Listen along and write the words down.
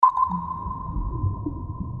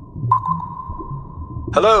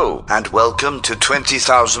Hello, and welcome to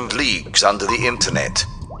 20,000 Leagues Under the Internet.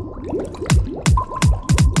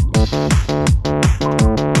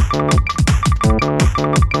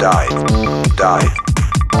 Dive.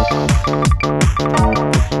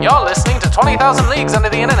 You're listening to 20,000 Leagues Under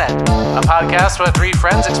the Internet, a podcast where three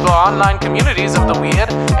friends explore online communities of the weird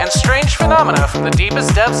and strange phenomena from the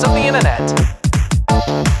deepest depths of the internet.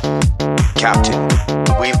 Captain,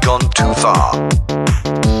 we've gone too far.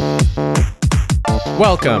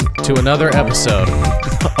 Welcome to another episode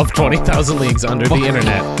of 20,000 Leagues Under the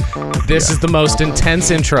Internet. This is the most intense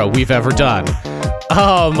intro we've ever done.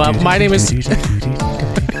 My name is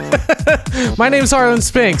Harlan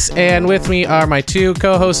Spinks, and with me are my two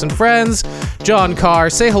co-hosts and friends, John Carr.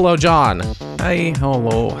 Say hello, John. Hi,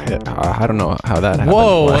 hello. I don't know how that happened.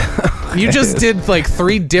 Whoa, you just did like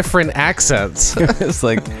three different accents. It's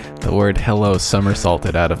like the word hello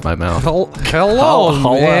somersaulted out of my mouth.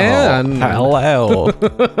 Hello, man. Hello.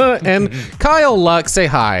 And Kyle Luck, say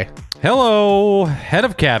hi. Hello, head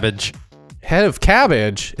of cabbage. Head of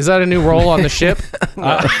cabbage? Is that a new role on the ship?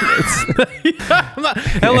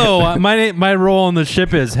 Hello, my role on the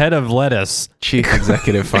ship is head of lettuce. Chief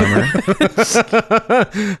executive farmer.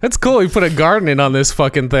 That's cool. You put a garden in on this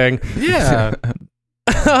fucking thing. Yeah.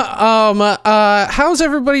 How's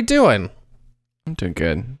everybody doing? I'm doing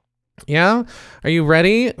good. Yeah? Are you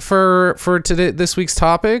ready for this week's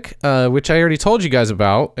topic, which I already told you guys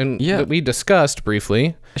about and that we discussed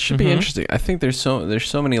briefly? It should be interesting. I think there's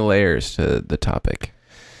so many layers to the topic.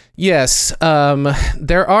 Yes,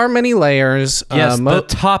 there are many layers. Yes, the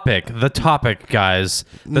topic, guys.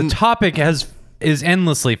 The topic is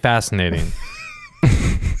endlessly fascinating.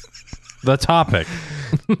 The topic.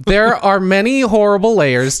 There are many horrible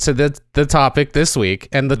layers to the topic this week,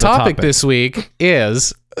 and the topic this week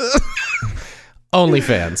is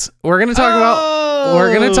OnlyFans. We're gonna talk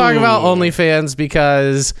about OnlyFans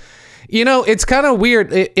because, you know, it's kind of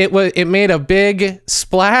weird. It made a big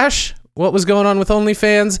splash. What was going on with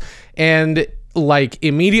OnlyFans, and like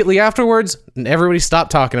immediately afterwards, everybody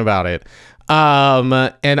stopped talking about it. And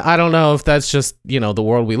I don't know if that's just, you know, the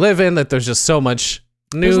world we live in, that there's just so much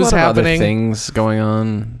news There's a lot happening. of other things going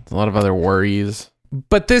on. A lot of other worries.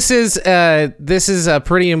 But this is a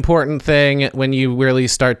pretty important thing when you really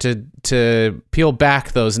start to peel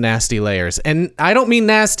back those nasty layers. And I don't mean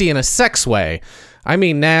nasty in a sex way. I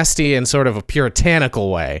mean nasty in sort of a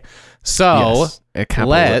puritanical way. So Yes, a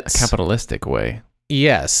capitalistic way.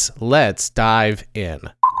 Yes, let's dive in.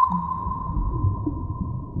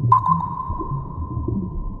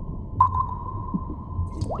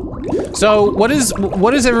 So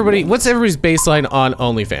what's everybody's baseline on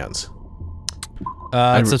OnlyFans?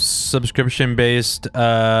 It's a subscription-based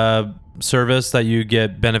service that you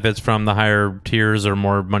get benefits from the higher tiers or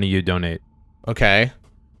more money you donate. Okay.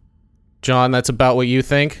 John, that's about what you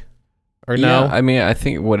think? Or no? Yeah, I mean, I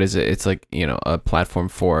think, what is it? It's like, you know, a platform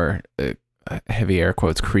for heavy air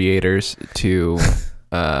quotes creators to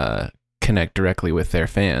connect directly with their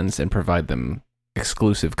fans and provide them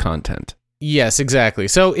exclusive content. Yes, exactly.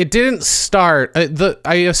 So it didn't start.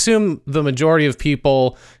 I assume the majority of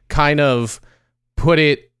people kind of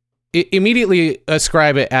immediately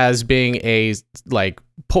ascribe it as being as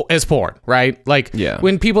porn, right? Like, yeah.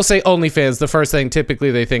 When people say OnlyFans, the first thing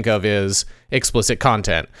typically they think of is explicit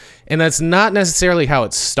content, and that's not necessarily how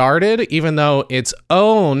it started. Even though it's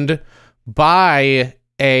owned by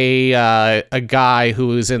a guy who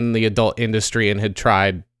was in the adult industry and had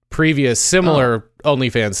tried previous similar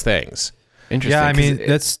OnlyFans things. Interesting. Yeah, I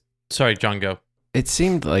mean, sorry, John, go. It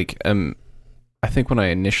seemed like, I think when I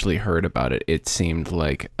initially heard about it, it seemed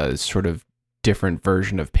like a sort of different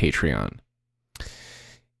version of Patreon.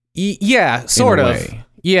 Yeah, sort of. Way.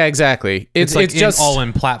 Yeah, exactly. It's like just an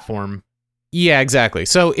all-in platform. Yeah, exactly.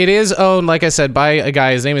 So it is owned, like I said, by a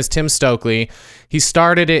guy. His name is Tim Stokely. He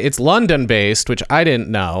started it. It's London-based, which I didn't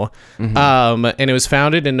know. Mm-hmm. And it was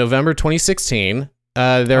founded in November 2016.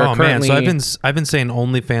 There are currently... man, so I've been saying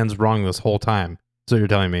OnlyFans wrong this whole time. So you're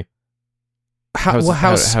telling me. How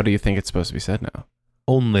do you think it's supposed to be said now?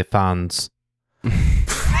 OnlyFans.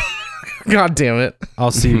 God damn it.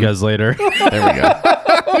 I'll see you guys later. There we go.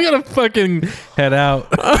 I'm gonna fucking head out.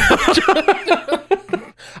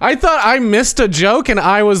 I thought I missed a joke and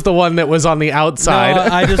I was the one that was on the outside. No,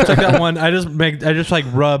 I just took that one. I just like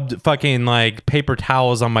rubbed fucking like paper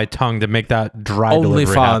towels on my tongue to make that dry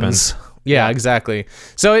delivery happen. Yeah, exactly.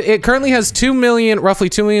 So it currently has roughly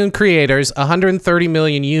 2 million creators, 130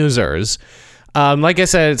 million users. Like I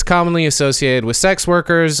said, it's commonly associated with sex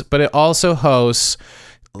workers, but it also hosts,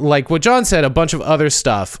 like what John said, a bunch of other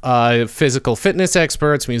stuff. Physical fitness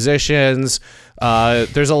experts, musicians.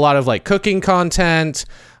 There's a lot of like cooking content.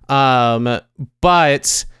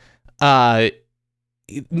 But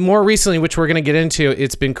more recently, which we're going to get into,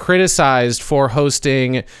 it's been criticized for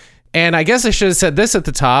hosting, and I guess I should have said this at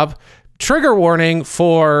the top, trigger warning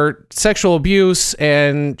for sexual abuse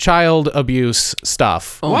and child abuse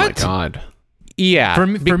stuff. Oh my God. Yeah.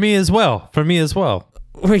 For me as well.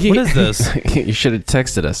 What is this? You should have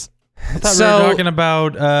texted us. I thought we were talking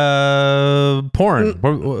about porn.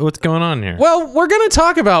 What's going on here? Well, we're going to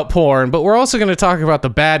talk about porn, but we're also going to talk about the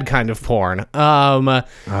bad kind of porn.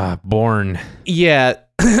 Born. Yeah.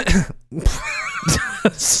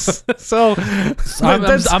 So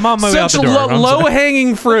I'm on my way out the such door.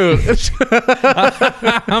 low-hanging fruit.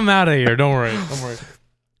 I'm out of here. Don't worry.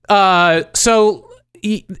 So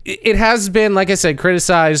it has been, like I said,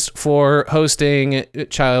 criticized for hosting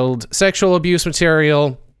child sexual abuse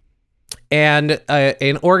material. And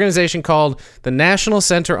an organization called the National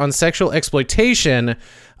Center on Sexual Exploitation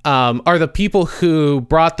are the people who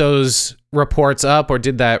brought those reports up or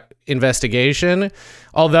did that investigation.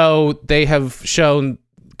 Although they have shown,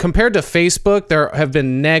 compared to Facebook, there have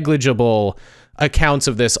been negligible accounts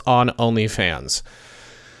of this on OnlyFans.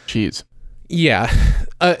 Jeez. Yeah.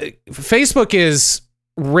 Facebook is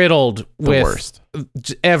riddled with worst.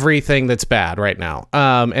 Everything that's bad right now.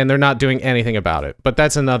 And they're not doing anything about it. But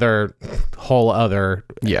that's another whole other...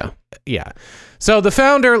 Yeah. Yeah. So the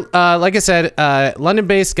founder, like I said,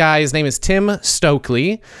 London-based guy, his name is Tim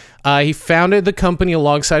Stokely. He founded the company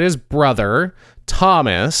alongside his brother,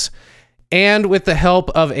 Thomas, and with the help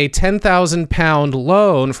of a £10,000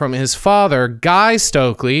 loan from his father, Guy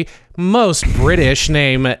Stokely, most British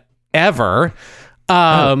name ever.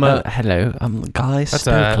 Hello, I'm Guy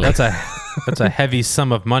Stokely. That's a heavy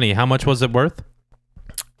sum of money. How much was it worth?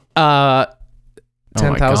 £10,000.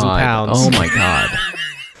 Oh my God.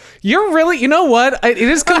 You're really, you know what? It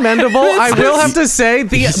is commendable. I will have to say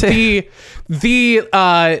the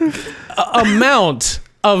amount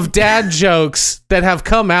of dad jokes that have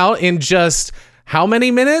come out in just how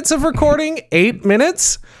many minutes of recording? 8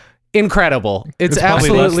 minutes? Incredible. It's probably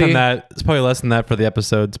absolutely less than that. It's probably less than that for the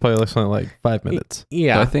episode. It's probably less than like 5 minutes.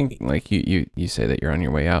 Yeah. So I think like you say that you're on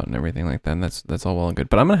your way out and everything like that, and that's all well and good.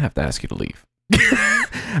 But I'm gonna have to ask you to leave. All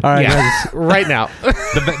right, Yeah. guys. Right now.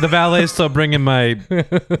 The valet's still bringing my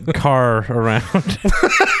car around.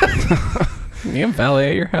 You have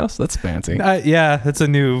valet at your house? That's fancy. Yeah, it's a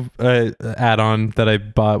new add-on that I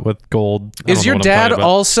bought with gold. I Is don't know your what I'm dad talking about.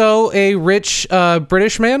 also a rich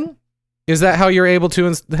British man? Is that how you're able to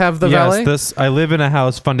have the valet? Yes, I live in a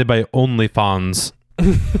house funded by OnlyFans.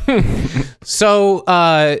 So,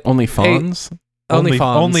 Only fawns? OnlyFans.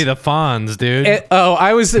 Only the fawns, dude.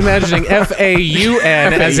 I was imagining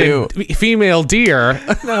FAUN as in female deer.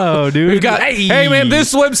 No, dude. We've got, hey man,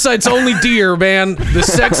 this website's only deer, man. The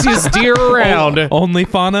sexiest deer around. Only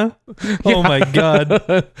fauna? Oh my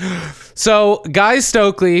God. So, Guy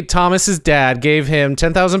Stokely, Thomas's dad, gave him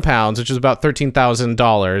 £10,000, which is about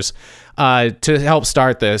 $13,000, to help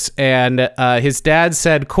start this. And his dad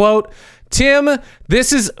said, quote, Tim,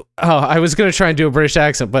 this is... Oh, I was going to try and do a British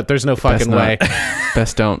accent, but there's no fucking way.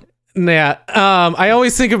 Best don't. Yeah. I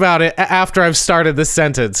always think about it after I've started this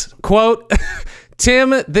sentence. Quote,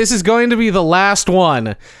 Tim, this is going to be the last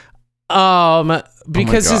one.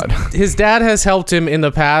 Because God. his dad has helped him in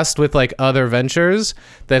the past with like other ventures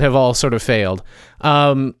that have all sort of failed.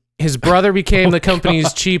 His brother became the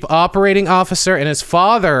company's chief operating officer, and his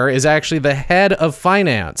father is actually the head of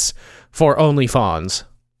finance for OnlyFans.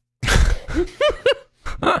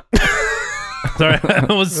 Sorry, I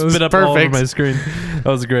almost spit up all over my screen. That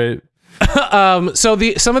was great. So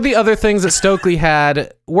some of the other things that Stokely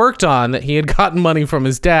had worked on that he had gotten money from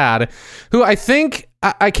his dad, who I think,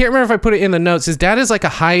 I can't remember if I put it in the notes, his dad is like a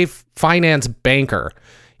high finance banker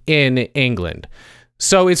in England.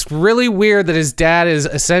 So it's really weird that his dad is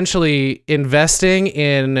essentially investing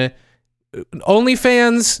in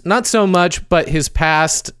OnlyFans, not so much, but his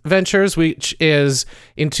past ventures, which is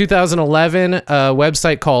in 2011, a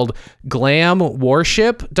website called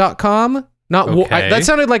glamworship.com. Not Okay. that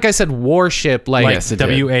sounded like I said worship, like Yes, it did.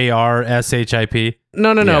 WARSHIP.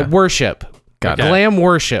 no, Yeah. worship. Got Okay. Glam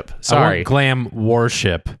worship. I want Sorry. glam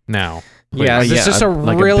worship now. Yeah, it's just a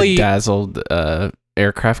like really a bedazzled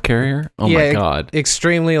aircraft carrier. Oh my God.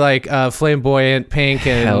 extremely like flamboyant pink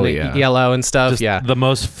and Hell yeah. yellow and stuff. Just Yeah. the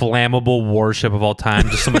most flammable warship of all time.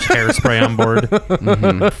 Just so much hairspray on board.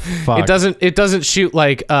 Fuck. It doesn't shoot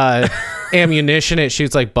like ammunition. It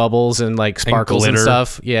shoots like bubbles and like sparkles and glitter.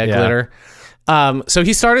 stuff. Yeah, Yeah. glitter. So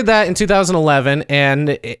he started that in 2011,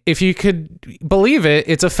 and if you could believe it,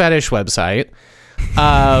 it's a fetish website.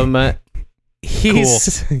 He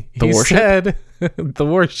The worship? said the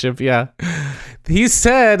worship, yeah. He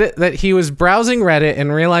said that he was browsing Reddit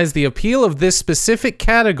and realized the appeal of this specific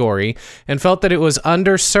category and felt that it was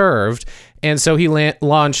underserved, and so he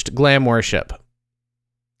launched Glam Worship.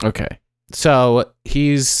 Okay. So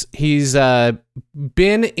he's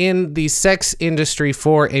been in the sex industry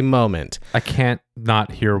for a moment. I can't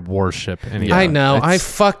not hear worship anymore. I know, I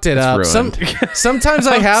fucked it up. ruined. Sometimes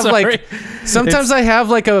I have sorry. I have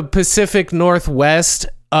like a Pacific Northwest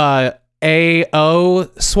AO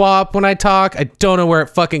swap when I talk. I don't know where it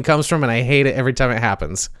fucking comes from, and I hate it every time it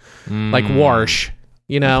happens. Like warsh,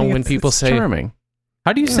 you know, when people say charming.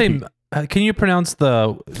 How do you say? Can you pronounce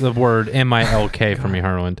the word MILK for me,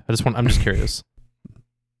 Harland? I'm just curious.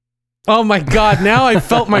 Oh my god, now I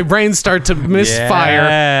felt my brain start to misfire.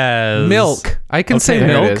 Yes. Milk. I can say There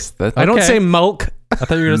it milk. is. I don't Okay. say milk. I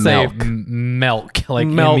thought you were gonna say Milk. milk, like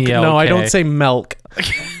Milk. MELK. No, I don't say milk.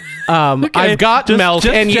 I've got just- milk,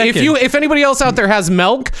 just and checking. if anybody else out there has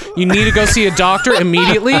milk, you need to go see a doctor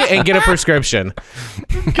immediately and get a prescription.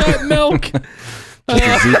 got milk.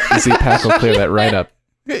 Z-Pack will clear that right up.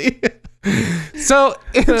 So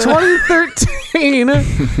in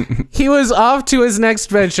 2013, he was off to his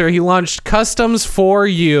next venture. He launched Customs for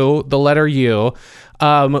You, the letter U,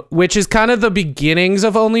 which is kind of the beginnings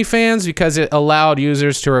of OnlyFans because it allowed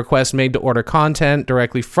users to request made-to-order content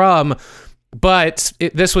directly from. But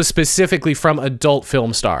this was specifically from adult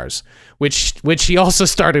film stars, which he also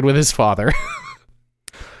started with his father.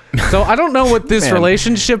 So I don't know what this Man.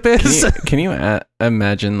 relationship is. Can you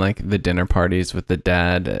imagine like the dinner parties with the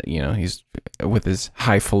dad? He's with his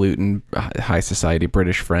highfalutin, high society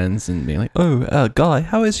British friends, and being like, "Oh, Guy,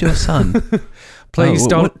 how is your son? Please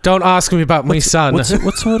don't ask me about my son.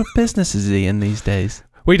 What sort of business is he in these days?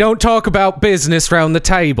 We don't talk about business round the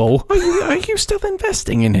table. Are you still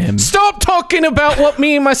investing in him? Stop talking about what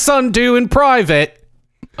me and my son do in private.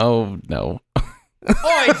 Oh no."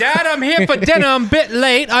 Oi, Dad, I'm here for dinner. I'm a bit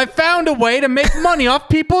late. I found a way to make money off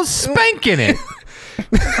people spanking it.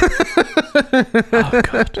 Oh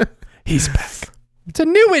god, he's back. It's a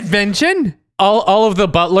new invention. All of the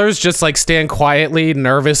butlers just like stand quietly,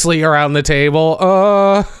 nervously around the table.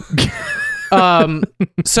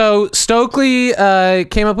 So Stokely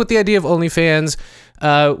came up with the idea of OnlyFans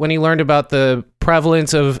when he learned about the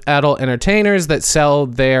prevalence of adult entertainers that sell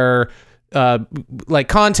their like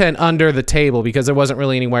content under the table because there wasn't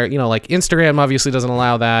really anywhere, like Instagram obviously doesn't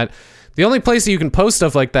allow that. The only place that you can post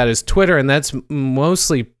stuff like that is Twitter, and that's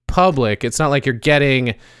mostly public. It's not like you're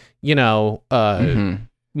getting,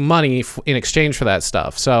 money in exchange for that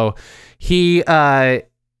stuff. So he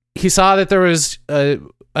saw that there was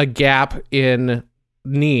a gap in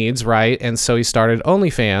needs, right? And so he started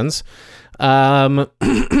OnlyFans.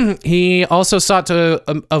 He also sought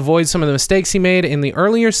to avoid some of the mistakes he made in the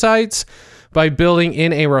earlier sites by building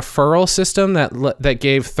in a referral system that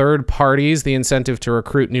gave third parties the incentive to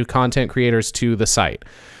recruit new content creators to the site.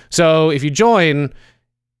 So if you join,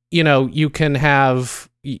 you can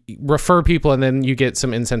refer people and then you get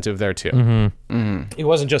some incentive there too. It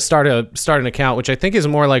wasn't just start an account, which I think is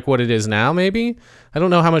more like what it is now. Maybe I don't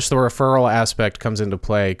know how much the referral aspect comes into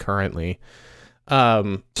play currently.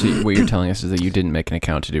 So what you're telling us is that you didn't make an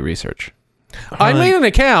account to do research. I made an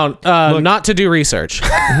account not to do research.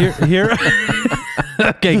 Here.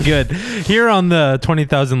 Okay, good. Here on the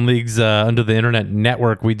 20,000 Leagues Under the Internet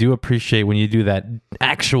Network, we do appreciate when you do that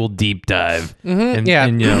actual deep dive and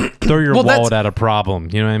throw your wallet at a problem.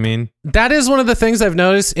 You know what I mean? That is one of the things I've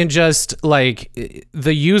noticed in just like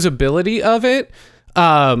the usability of it.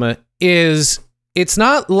 Is it's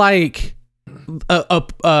not like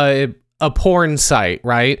a porn site,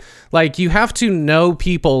 right? Like you have to know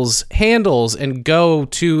people's handles and go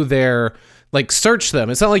to their search them.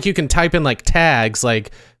 It's not like you can type in like tags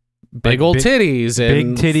like big old titties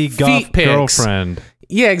and big titty feet pics. girlfriend.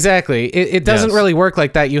 Yeah, exactly. It doesn't really work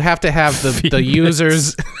like that. You have to have the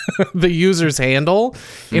user's the user's handle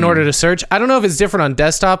in order to search. I don't know if it's different on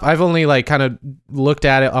desktop. I've only kind of looked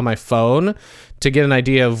at it on my phone to get an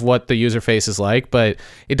idea of what the user face is like, but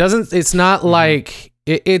it's not like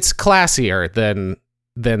it's classier than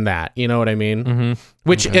that. You know what I mean?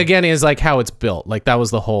 Which again is like how it's built. Like that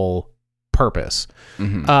was the whole purpose.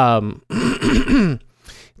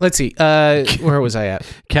 Let's see. Where was I at?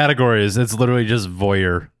 Categories. It's literally just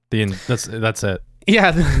voyeur. That's it.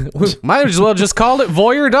 Yeah, might as well just call it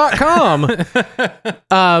voyeur.com.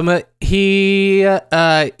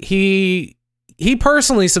 He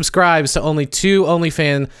personally subscribes to only two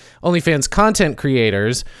OnlyFans content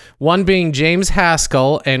creators, one being James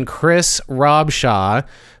Haskell and Chris Robshaw.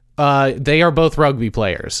 They are both rugby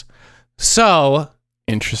players. So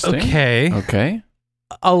Interesting. Okay.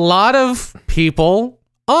 a lot of people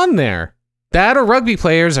on there that are rugby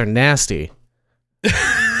players are nasty.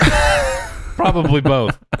 Probably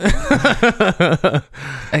both.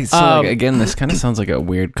 Again, this kind of sounds like a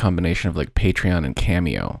weird combination of like Patreon and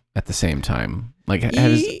Cameo at the same time. Like,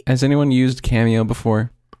 has anyone used Cameo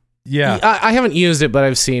before? Yeah. I haven't used it, but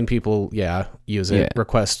I've seen people, use it,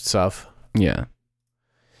 request stuff. Yeah.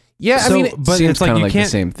 Yeah, So, I mean, but Seems it's like you the can't-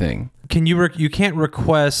 same thing. Can you you can't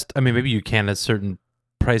request? I mean, maybe you can at a certain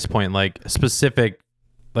price point, like specific,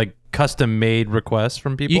 like custom made requests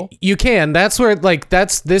from people. you can. That's where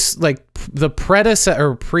that's this the predecessor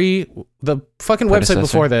or the fucking website Predecessor.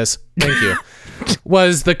 before this. Thank you.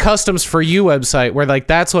 Was the Customs for You website where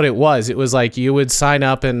that's what it was. It was like you would sign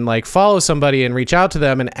up and follow somebody and reach out to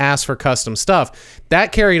them and ask for custom stuff.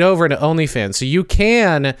 That carried over into OnlyFans. So you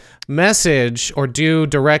can message or do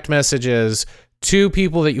direct messages to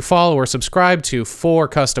people that you follow or subscribe to for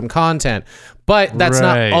custom content. But that's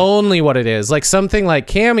Right. not only what it is. Like something like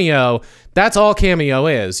Cameo, that's all Cameo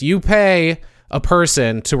is. You pay a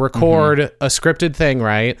person to record a scripted thing,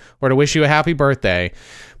 right? Or to wish you a happy birthday.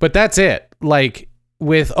 But that's it. Like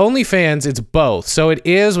with OnlyFans, it's both. So it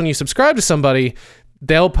is when you subscribe to somebody,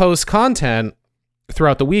 they'll post content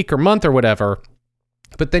throughout the week or month or whatever.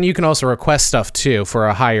 But then you can also request stuff too for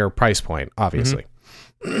a higher price point, obviously.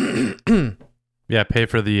 Yeah, pay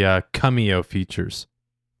for the Cameo features.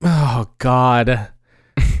 Oh God.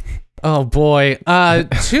 Oh boy.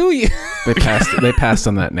 2 years. They passed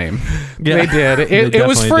on that name. They did. It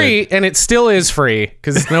was free, and it still is free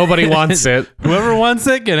because nobody wants it. Whoever wants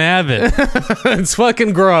it can have it. It's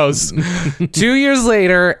fucking gross. 2 years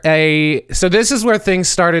later, so this is where things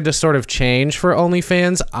started to sort of change for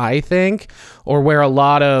OnlyFans, I think, or where a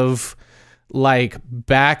lot of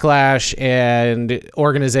backlash and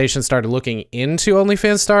organizations started looking into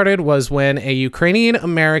OnlyFans was when a Ukrainian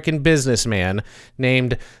American businessman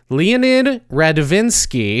named Leonid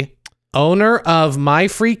Radvinsky, owner of My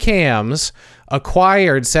Free Cams,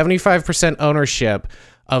 acquired 75% ownership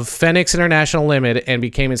of Phoenix International Limited and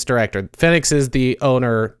became its director. Phoenix is the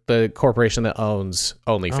corporation that owns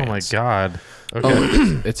OnlyFans. Oh my God. Okay.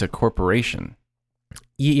 Oh, it's a corporation.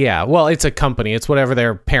 Yeah, well, it's a company. It's whatever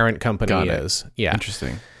their parent company Got it. is. Yeah.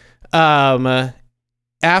 Interesting.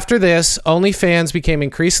 After this, OnlyFans became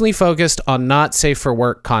increasingly focused on not safe for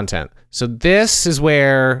work content. So this is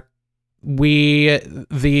where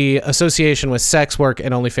the association with sex work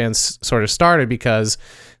and OnlyFans sort of started, because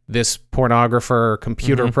this pornographer,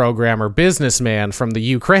 computer programmer, businessman from the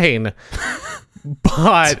Ukraine,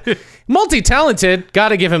 but multi-talented, got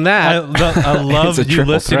to give him that. I love It's a you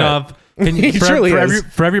triple listing threat. off. Can you, He truly is.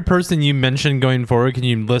 for every person you mention going forward, can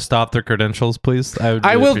you list off their credentials, please?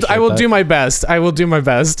 I will do my best. I will do my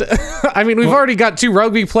best. I mean, we've already got 2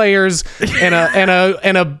 rugby players and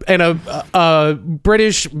a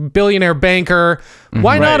British billionaire banker.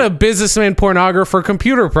 Why not a businessman, pornographer,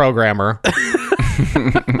 computer programmer?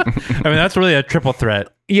 I mean, that's really a triple threat.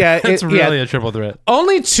 Yeah, It's really a triple threat.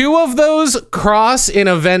 Only 2 of those cross in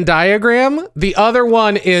a Venn diagram. The other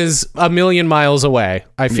one is a million miles away,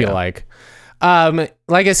 I feel like.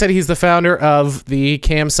 Like I said, he's the founder of the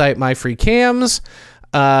cam site My Free Cams.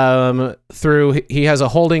 He has a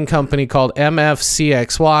holding company called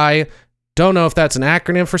MFCXY. Don't know if that's an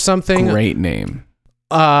acronym for something. Great name.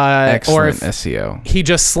 Or Excellent if SEO. he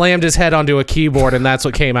just slammed his head onto a keyboard and that's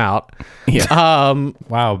what came out. Yeah.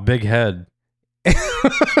 Wow, big head.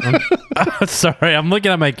 Sorry, I'm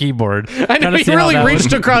looking at my keyboard. I know he really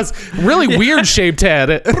reached across really weird shaped head.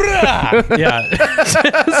 Yeah.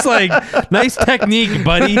 It's like, nice technique,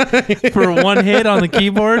 buddy. For one hit on the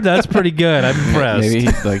keyboard, that's pretty good. I'm impressed. Maybe he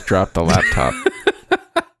dropped the laptop.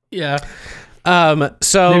 Yeah.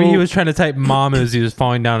 So Maybe he was trying to type mom as he was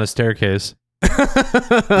falling down a staircase.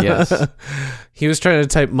 Yes. He was trying to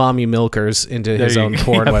type mommy milkers into his There own you go.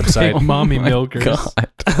 porn Yeah, website. big mommy milkers. God.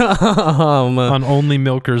 On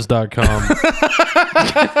onlymilkers.com.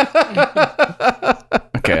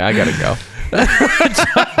 Okay, I gotta go.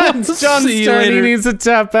 John's See you turn. He later. needs to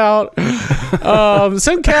tap out.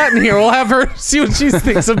 Send Kat in here. We'll have her see what she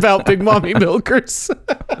thinks about Big Mommy Milkers.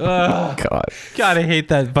 God. God, I hate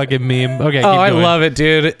that fucking meme. Okay, keep I going. love it,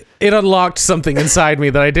 dude. It unlocked something inside me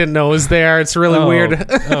that I didn't know was there. It's really weird.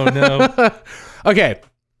 Oh no. Okay.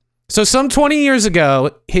 So some 20 years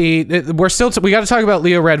ago, we got to talk about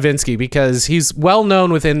Leo Radvinsky because he's well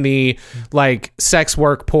known within the sex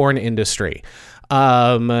work porn industry.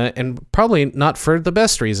 And probably not for the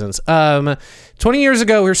best reasons. 20 years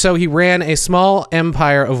ago or so, he ran a small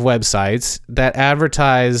empire of websites that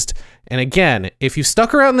advertised. And again, if you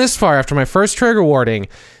stuck around this far after my first trigger warning,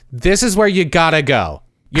 this is where you gotta go.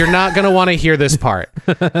 You're not going to want to hear this part.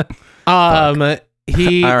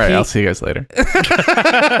 All right, I'll see you guys later.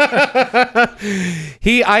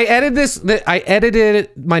 I edited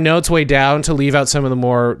my notes way down to leave out some of the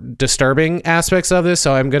more disturbing aspects of this,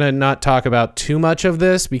 so I'm gonna not talk about too much of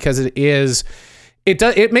this because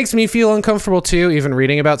it makes me feel uncomfortable too, even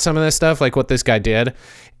reading about some of this stuff, like what this guy did.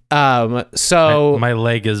 So my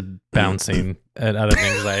leg is bouncing out of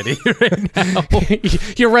anxiety right now.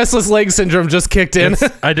 Your restless leg syndrome just kicked in.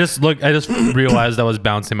 I just realized I was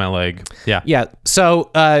bouncing my leg. Yeah.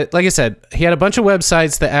 So, like I said, he had a bunch of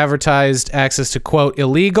websites that advertised access to, quote,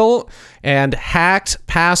 illegal and hacked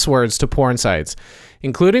passwords to porn sites,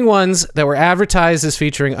 including ones that were advertised as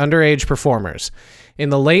featuring underage performers. In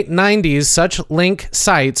the late 90s, such link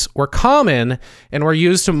sites were common and were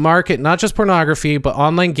used to market not just pornography, but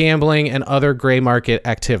online gambling and other gray market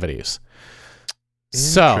activities.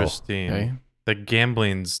 Interesting. Okay. The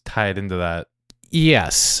gambling's tied into that.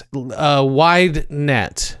 Yes. A wide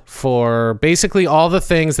net for basically all the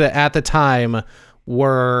things that at the time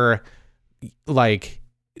were like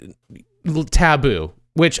taboo.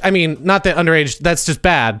 Which, I mean, not that underage, that's just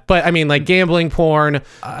bad, but I mean, like gambling, porn,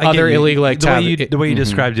 other illegal activities. The way you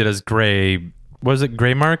described it as gray, was it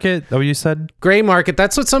gray market? That what you said? Gray market,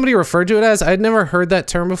 that's what somebody referred to it as. I'd never heard that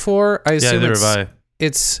term before. I assume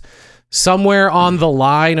it's somewhere on the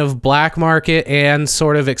line of black market and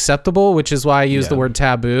sort of acceptable, which is why I use the word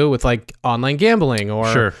taboo with like online gambling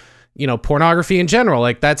or, pornography in general.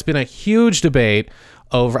 Like that's been a huge debate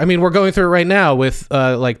over. I mean, we're going through it right now with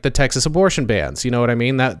like the Texas abortion bans. You know what I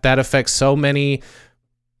mean? That affects so many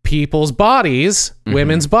people's bodies,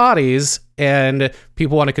 women's bodies, and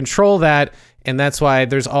people want to control that. And that's why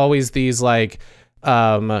there's always these like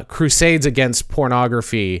crusades against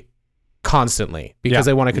pornography constantly because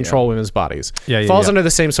they want to control women's bodies. Falls under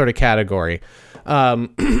the same sort of category. So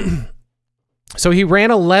he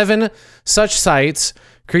ran 11 such sites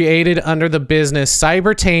created under the business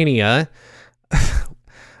Cybertania.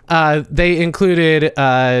 They included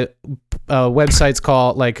websites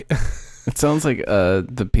called like. It sounds like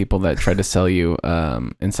the people that try to sell you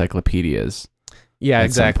encyclopedias. Yeah,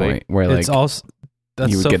 exactly. Point, where like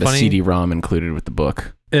you would get funny. a CD-ROM included with the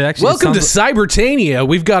book. Welcome to Cybertania.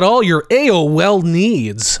 We've got all your AOL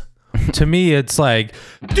needs. To me, it's like,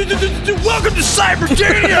 welcome to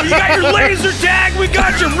Cybertania. You got your laser tag. We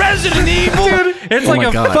got your Resident Evil. Dude, it's like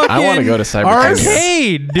a fucking I want to go to Cybertania.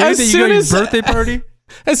 Arcade, dude. You got your birthday party.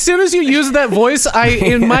 As soon as you used that voice, I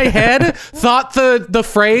in my head thought the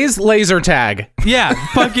phrase laser tag. Yeah,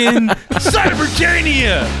 fucking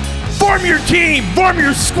Cybertania. Form your team. Form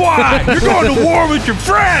your squad. You're going to war with your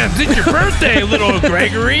friends. It's your birthday, little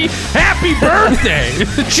Gregory. Happy birthday.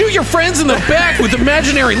 Shoot your friends in the back with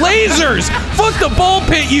imaginary lasers. Fuck the ball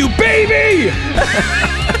pit, you baby.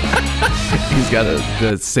 He's got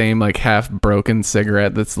the same like half broken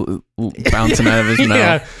cigarette that's bouncing out of his mouth.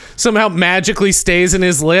 Yeah, somehow magically stays in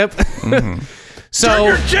his lip. So turn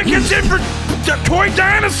your chickens in for toy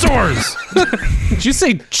dinosaurs. Did you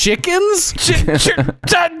say chickens?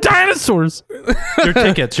 Dinosaurs. Your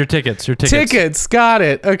tickets. Tickets. Got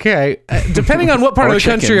it. Okay. Depending on what part of the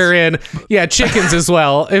country you're in, yeah, chickens as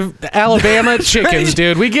well. If Alabama, chickens,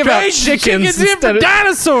 dude. We give out chickens instead of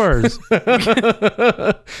dinosaurs.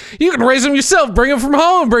 You can raise them yourself. Bring them from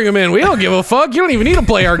home. Bring them in. We don't give a fuck. You don't even need to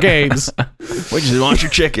play our games. We just want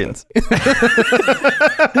your chickens.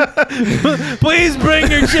 Please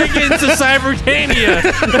bring your chickens to Cybertania.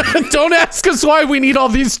 Don't ask us why we need all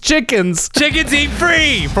these chickens. Chickens eat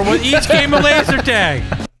free for each game of laser tag.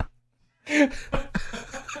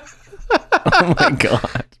 Oh my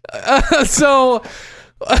god.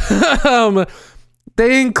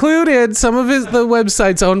 They included some of the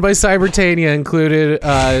websites owned by Cybertania included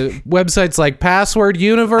websites like Password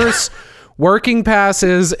Universe, Working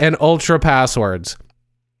Passes, and Ultra Passwords,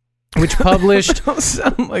 which published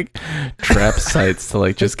sound like trap sites to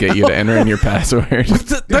like just get you to enter in your password.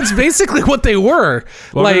 That's basically what they were.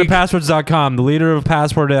 Welcome to passwords.com. The leader of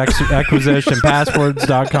password acquisition,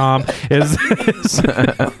 passwords.com is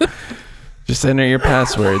just enter your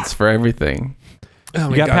passwords for everything. Oh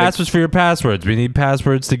you got passwords for your passwords. We need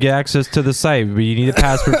passwords to get access to the site. But you need a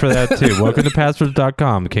password for that too. Welcome to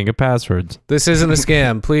passwords.com, the king of passwords. This isn't a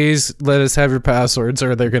scam. Please let us have your passwords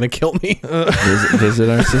or they're going to kill me. Visit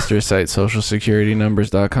our sister site,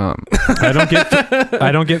 socialsecuritynumbers.com.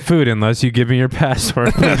 I don't get food unless you give me your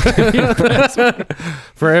password.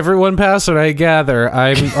 For every one password I gather,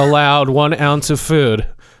 I'm allowed 1 ounce of food.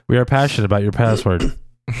 We are passionate about your password.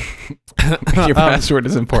 Your password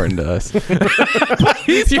is important to us.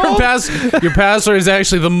 Your password is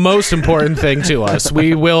actually the most important thing to us.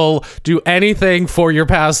 We will do anything for your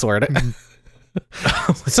password.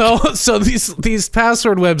 So these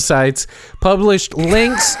password websites published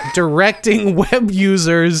links directing web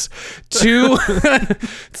users to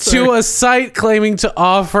a site claiming to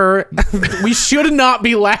offer. We should not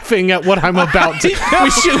be laughing at what I'm about to.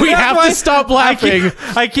 We have to stop laughing.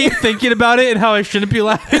 I keep thinking about it and how I shouldn't be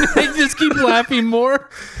laughing. I just keep laughing more.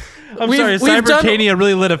 I'm sorry, Cybercania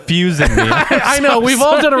really lit a fuse in me. I know. We've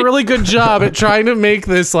all done a really good job at trying to make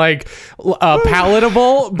this like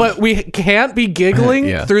palatable, but we can't be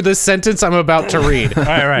giggling through the sentence I'm about to read. All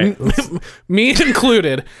right. Me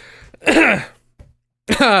included. Sorry.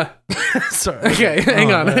 Okay,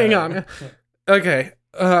 hang on. Okay.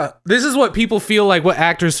 This is what people feel like, what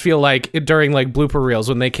actors feel like during like blooper reels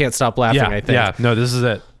when they can't stop laughing, I think. Yeah, no, this is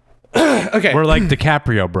it. Okay. We're like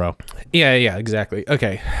DiCaprio, bro. Yeah, exactly.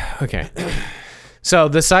 Okay. So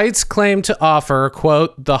the sites claim to offer,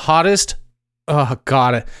 quote, the hottest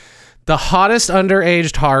underaged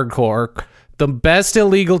hardcore, the best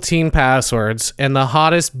illegal teen passwords, and the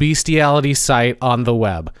hottest bestiality site on the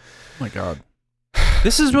web. Oh my God.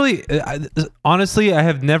 This is really, honestly, I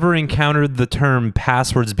have never encountered the term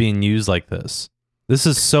passwords being used like this. This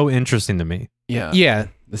is so interesting to me. Yeah.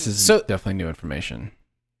 This is definitely new information.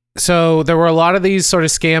 So there were a lot of these sort of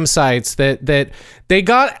scam sites that they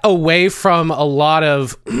got away from a lot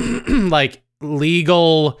of like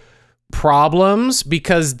legal problems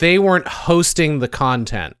because they weren't hosting the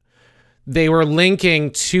content. They were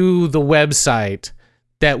linking to the website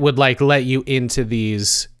that would like let you into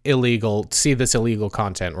this illegal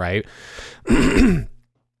content, right?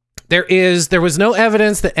 There was no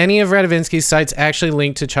evidence that any of Radovinsky's sites actually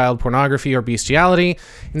linked to child pornography or bestiality.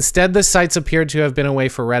 Instead, the sites appeared to have been a way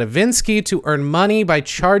for Radovinsky to earn money by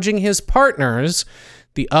charging his partners,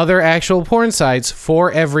 the other actual porn sites,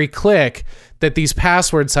 for every click that these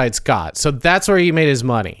password sites got. So that's where he made his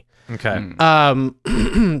money. Okay.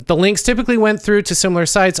 The links typically went through to similar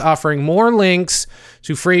sites offering more links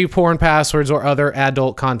to free porn passwords or other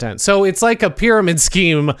adult content. So it's like a pyramid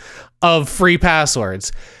scheme of free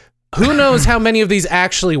passwords. Who knows how many of these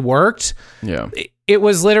actually worked? Yeah. It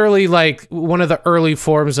was literally like one of the early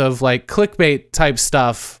forms of like clickbait type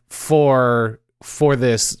stuff for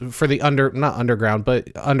the not underground, but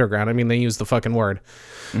underground. I mean, they use the fucking word.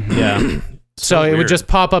 Yeah. So it would just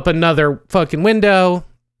pop up another fucking window.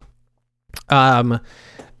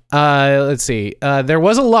 Let's see. There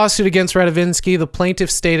was a lawsuit against Radovinsky. The plaintiff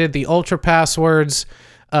stated the Ultra Passwords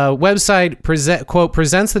website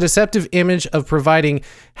presents the deceptive image of providing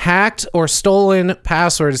hacked or stolen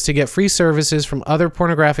passwords to get free services from other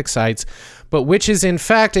pornographic sites, but which is in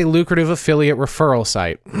fact a lucrative affiliate referral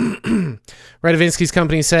site. Radovinsky's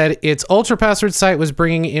company said its Ultra Password site was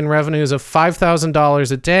bringing in revenues of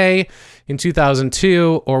 $5,000 a day in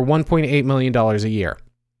 2002, or $1.8 million a year.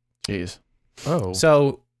 Jeez. Oh.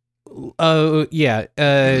 So, yeah.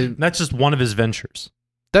 That's just one of his ventures.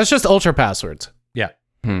 That's just Ultra Passwords. Yeah.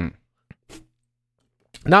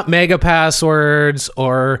 Not mega passwords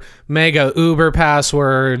or mega Uber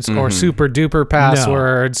passwords or super duper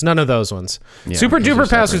passwords. None of those ones. Yeah, super those duper are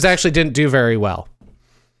passwords separate. actually didn't do very well.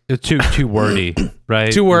 It's too wordy,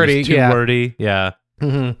 right? Too wordy, It was too yeah. wordy, yeah.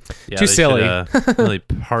 Yeah, Too they silly. should, really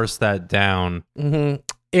parse that down.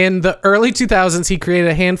 In the early 2000s, he created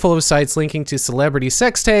a handful of sites linking to celebrity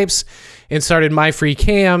sex tapes and started My Free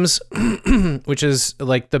Cams, which is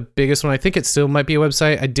like the biggest one. I think it still might be a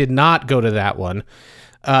website. I did not go to that one.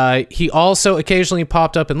 He also occasionally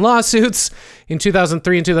popped up in lawsuits. In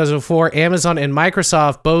 2003 and 2004, Amazon and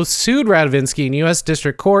Microsoft both sued Radovinsky in U.S.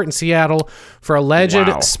 District Court in Seattle for alleged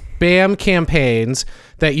spam campaigns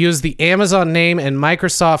that used the Amazon name and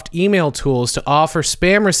Microsoft email tools to offer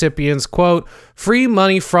spam recipients, quote, free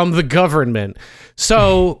money from the government.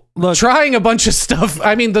 So, trying a bunch of stuff.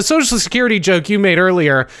 I mean, the Social Security joke you made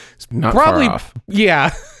earlier is Not probably, far off.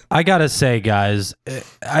 yeah. I gotta say, guys,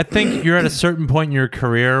 I think you're at a certain point in your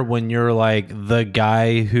career when you're like the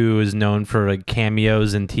guy who is known for like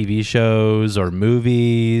cameos in TV shows or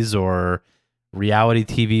movies or reality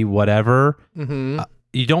TV, whatever.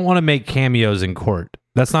 You don't want to make cameos in court.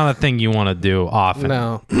 That's not a thing you want to do often.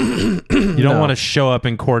 No. You don't want to show up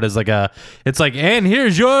in court as like it's like, and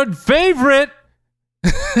here's your favorite.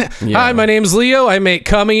 Hi, my name's Leo. I make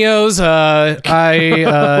cameos. Do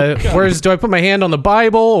I put my hand on the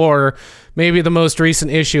Bible or maybe the most recent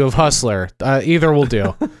issue of Hustler? Either will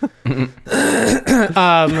do.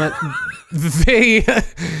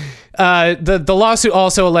 The lawsuit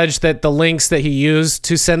also alleged that the links that he used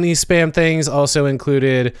to send these spam things also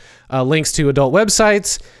included links to adult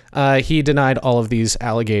websites. He denied all of these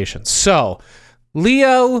allegations. So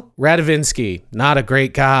Leo Radovinsky, not a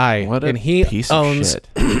great guy. What a and he piece owns, of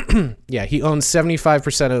shit. Yeah, he owns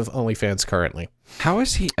 75% of OnlyFans currently. How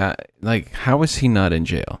is he how is he not in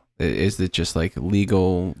jail? Is it just like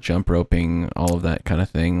legal jump roping, all of that kind of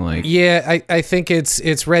thing? Like, yeah, I think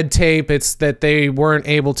it's red tape. It's that they weren't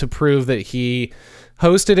able to prove that he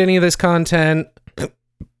hosted any of this content.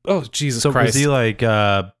 Oh, Jesus So Christ. was he like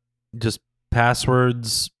just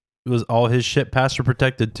passwords? Was all his shit password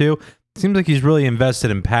protected too? Seems like he's really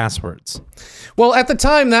invested in passwords. Well, at the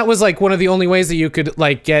time, that was like one of the only ways that you could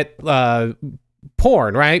like get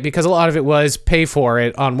porn, right? Because a lot of it was pay for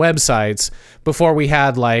it on websites before we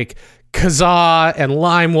had like Kazaa and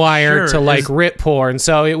LimeWire to like rip porn.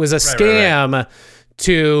 So it was a scam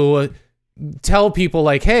to tell people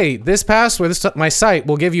like, hey, this password, my site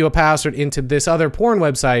will give you a password into this other porn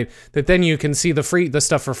website that then you can see the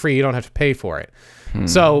stuff for free. You don't have to pay for it.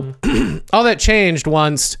 So all that changed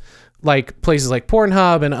once like places like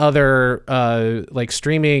Pornhub and other like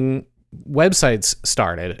streaming websites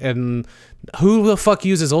started. And who the fuck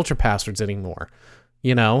uses ultra passwords anymore?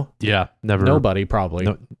 You know? Yeah, never. Nobody probably.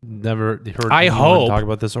 No, never heard I anyone hope. talk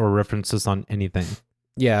about this or reference this on anything.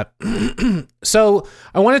 Yeah. So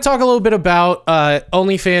I want to talk a little bit about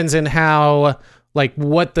OnlyFans and how, like,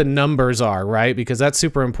 what the numbers are, right? Because that's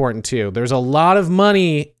super important too. There's a lot of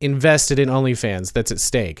money invested in OnlyFans that's at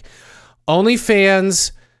stake.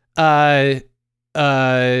 OnlyFans, the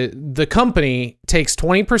company takes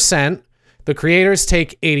 20%, the creators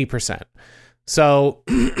take 80%. So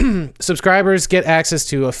subscribers get access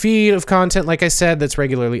to a feed of content, like I said, that's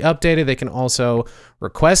regularly updated. They can also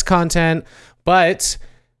request content. But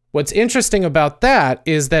what's interesting about that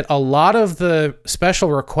is that a lot of the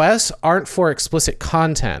special requests aren't for explicit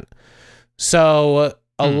content. So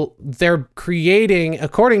they're creating,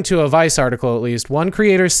 according to a Vice article at least, one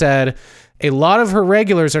creator said a lot of her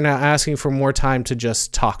regulars are now asking for more time to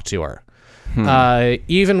just talk to her.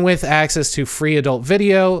 Even with access to free adult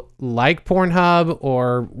video like Pornhub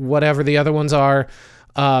or whatever the other ones are,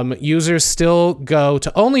 users still go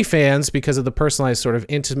to OnlyFans because of the personalized sort of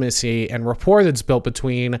intimacy and rapport that's built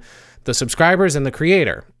between the subscribers and the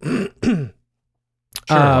creator. Sure,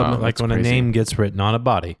 like when crazy. a name gets written on a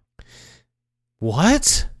body.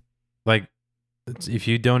 What? Like, if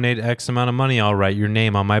you donate X amount of money, I'll write your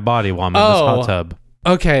name on my body while I'm in this hot tub.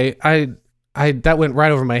 Okay, I that went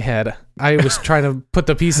right over my head. I was trying to put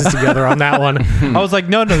the pieces together on that one. I was like,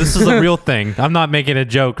 no, this is a real thing. I'm not making a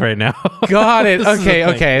joke right now. Got it. This is a thing.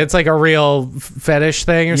 Okay. It's like a real fetish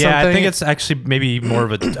thing or something. Yeah, I think it's actually maybe more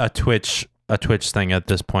of a Twitch thing at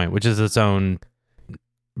this point, which is its own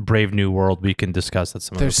brave new world we can discuss at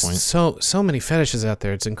some other point. There's so many fetishes out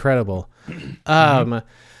there. It's incredible.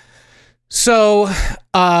 So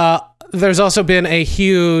there's also been a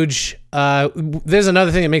huge there's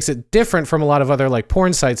another thing that makes it different from a lot of other like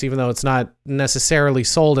porn sites, even though it's not necessarily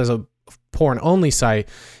sold as a porn only site,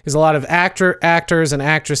 is a lot of actors and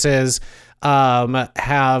actresses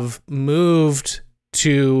have moved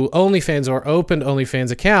to OnlyFans or opened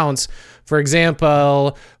OnlyFans accounts. For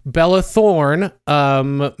example, Bella Thorne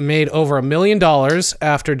made over $1 million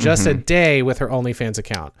after just a day with her OnlyFans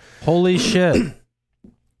account. Holy shit.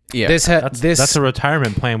 Yeah, That's a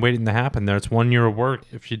retirement plan waiting to happen there. It's 1 year of work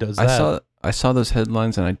if she does that. I saw those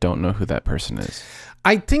headlines and I don't know who that person is.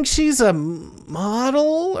 I think she's a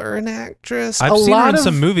model or an actress. I've seen her in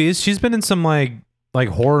some movies. She's been in some like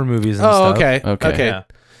horror movies and stuff. Okay.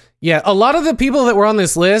 Yeah, a lot of the people that were on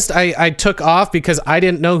this list, I took off because I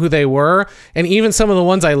didn't know who they were. And even some of the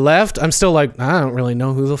ones I left, I'm still like, I don't really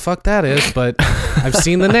know who the fuck that is, but I've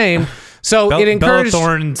seen the name. So it encouraged...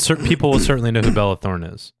 Bella Thorne, people will certainly know who Bella Thorne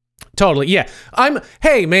is. Totally, yeah.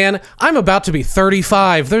 Hey, man, I'm about to be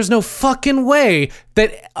 35. There's no fucking way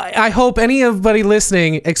that I hope anybody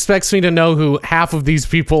listening expects me to know who half of these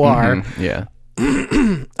people are. Yeah.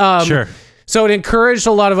 Sure. So it encouraged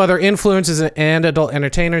a lot of other influencers and adult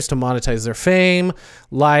entertainers to monetize their fame.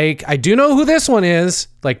 Like, I do know who this one is,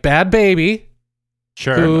 like Bad Baby.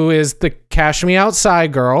 Sure. Who is the Cash Me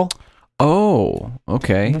Outside girl. Oh,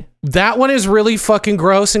 okay. That one is really fucking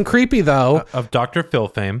gross and creepy, though. Of Dr. Phil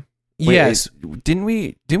fame. Wait, yes. Didn't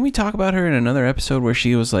we talk about her in another episode where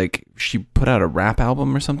she was like, she put out a rap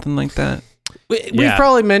album or something like that? We've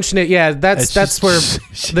probably mentioned it. Yeah, that's where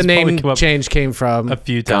the name change came from. A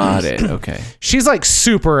few times. Got it. Okay. She's like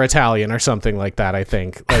super Italian or something like that, I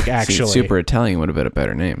think. Like, actually. See, super Italian would have been a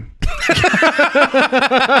better name.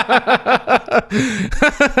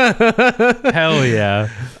 Hell yeah.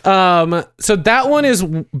 So that one is...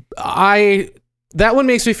 That one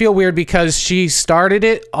makes me feel weird because she started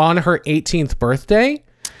it on her 18th birthday.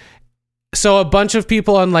 So a bunch of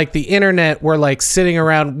people on like the internet were like sitting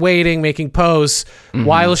around waiting, making posts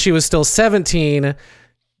while she was still 17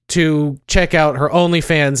 to check out her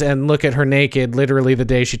OnlyFans and look at her naked literally the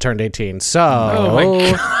day she turned 18. So Oh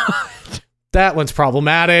my God. that one's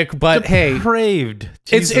problematic, but hey, Depraved.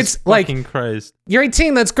 it's Jesus like fucking Christ. you're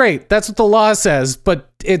 18, that's great. That's what the law says,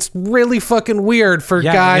 but it's really fucking weird for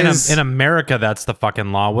guys. In America, that's the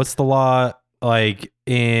fucking law. What's the law like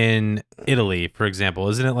in Italy, for example?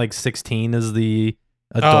 Isn't it like 16 is the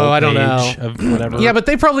adult I don't age know. of whatever? Yeah, but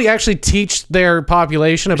they probably actually teach their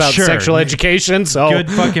population about Sure. sexual education. So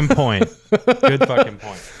Good fucking point. Good fucking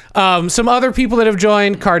point. Some other people that have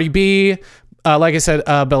joined: Cardi B, like I said,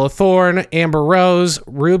 Bella Thorne, Amber Rose,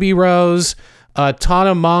 Ruby Rose,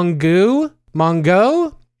 Tana Mongo.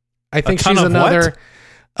 I think ton she's of another.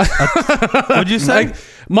 What'd you say? Like,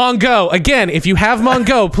 Mongo. Again, if you have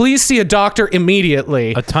Mongo, please see a doctor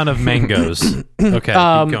immediately. A ton of mangoes. Okay,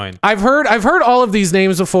 keep going. I've heard all of these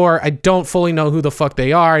names before. I don't fully know who the fuck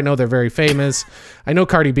they are. I know they're very famous. I know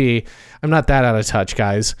Cardi B. I'm not that out of touch,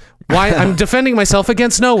 guys. Why? I'm defending myself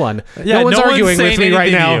against no one. No one's arguing with me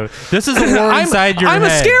right now. This is a war inside your head. I'm a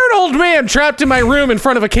scared old man trapped in my room in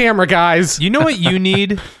front of a camera, guys. You know what you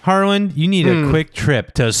need, Harlan? You need a quick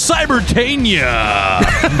trip to Cybertania,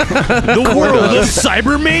 the world of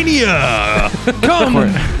Cybermania. Come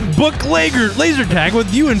book laser tag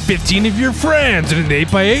with you and 15 of your friends in an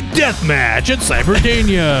 8x8 deathmatch at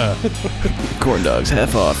Cybertania. Corn dogs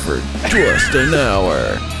half off for just an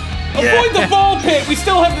hour. Avoid the ball pit. We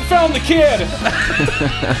still haven't found the kid.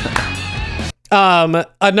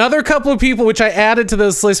 Another couple of people which I added to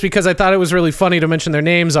this list because I thought it was really funny to mention their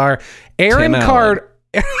names are Aaron Carter.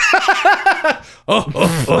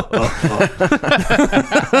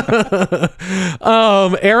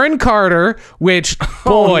 Aaron Carter, which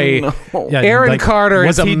boy, Yeah, Aaron Carter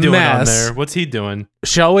is what's a he doing mess. on there? What's he doing?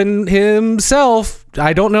 Showing himself.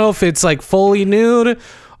 I don't know if it's like fully nude.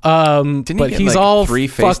 Didn't but he get, he's like, all 3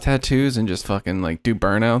 face tattoos and just fucking like do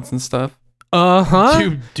burnouts and stuff?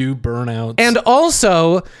 Do burnouts. And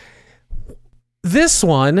also, this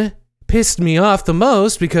one pissed me off the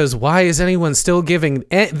most because why is anyone still giving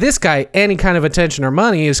this guy any kind of attention or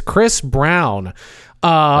money? Is Chris Brown?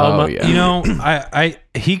 Oh yeah. You know,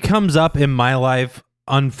 he comes up in my life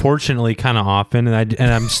unfortunately kind of often,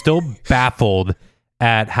 and I'm still baffled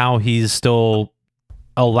at how he's still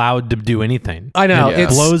allowed to do anything. I know, It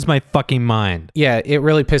blows my fucking mind. Yeah, it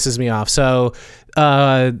really pisses me off. So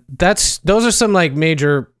those are some like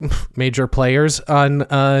major players on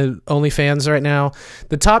OnlyFans right now.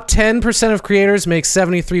 The top 10% of creators make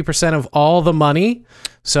 73% of all the money.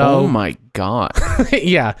 So Oh my god.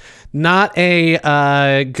 yeah, not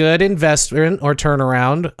a good investment or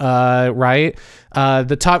turnaround, right?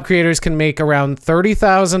 The top creators can make around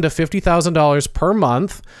 $30,000 to $50,000 per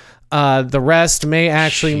month. The rest may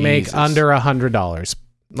actually make under $100.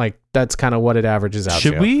 Like that's kind of what it averages out to.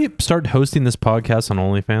 Should we start hosting this podcast on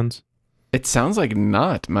OnlyFans? It sounds like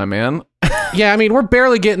not, my man. Yeah, I mean, we're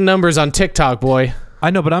barely getting numbers on TikTok, boy. I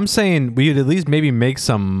know, but I'm saying we'd at least maybe make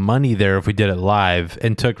some money there if we did it live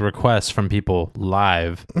and took requests from people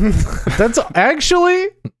live. That's actually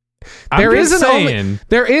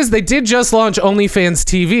They did just launch OnlyFans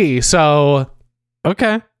TV, so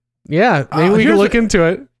okay. Yeah, maybe we can look into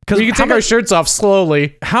it. Because we can take our shirts off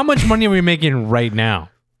slowly. How much money are we making right now?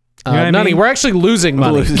 You know what I none. mean? We're actually losing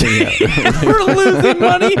money. We're losing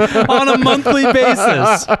money on a monthly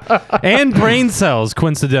basis, and brain cells,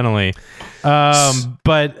 coincidentally.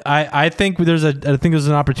 But I think there's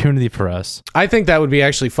an opportunity for us. I think that would be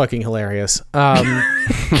actually fucking hilarious. Our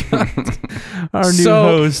new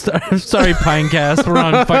host. Sorry, Pinecast. We're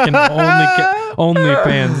on fucking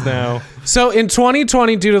OnlyFans now. So in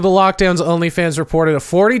 2020, due to the lockdowns, OnlyFans reported a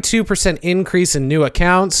 42% increase in new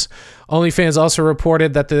accounts. OnlyFans also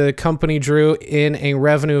reported that the company drew in a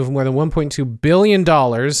revenue of more than $1.2 billion,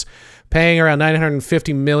 paying around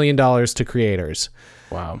 $950 million to creators.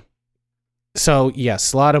 Wow. So,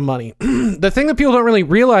 yes, a lot of money. The thing that people don't really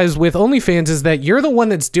realize with OnlyFans is that you're the one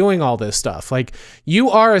that's doing all this stuff. Like, you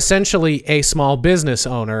are essentially a small business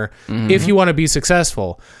owner if you want to be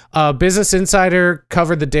successful. Business Insider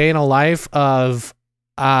covered the day in a life of,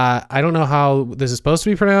 I don't know how this is supposed to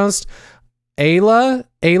be pronounced,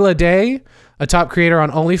 Ayla Day, a top creator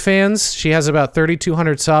on OnlyFans. She has about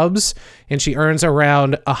 3,200 subs, and she earns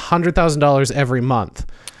around $100,000 every month.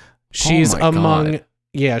 She's among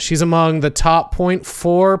the top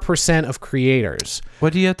 0.4% of creators.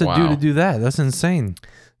 What do you have to do that? That's insane.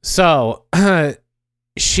 So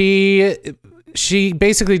she she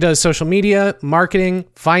basically does social media, marketing,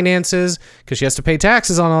 finances, because she has to pay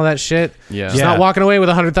taxes on all that shit. Yeah. She's not walking away with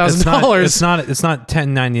 $100,000. It's not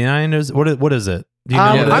 1099. What is it? Do you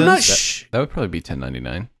know what it I'm is? not That would probably be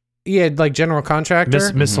 1099. Yeah, like general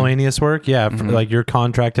contractor. Miscellaneous work. Yeah, like you're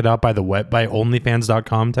contracted out by by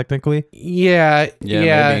OnlyFans.com technically. Yeah.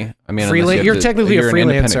 Maybe. I mean, you're technically a an freelancer.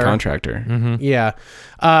 independent contractor. Yeah.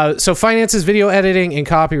 So finances, video editing, and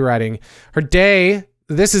copywriting. Her day.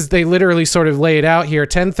 They literally sort of lay it out here.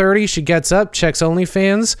 10:30, she gets up, checks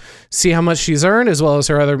OnlyFans, see how much she's earned, as well as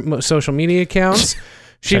her other social media accounts.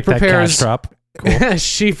 She Check prepares. that cash drop. Cool.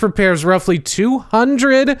 She prepares roughly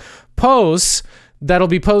 200 posts that'll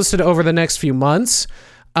be posted over the next few months.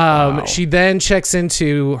 She then checks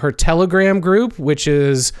into her Telegram group, which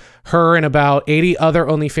is her and about 80 other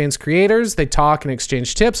OnlyFans creators. They talk and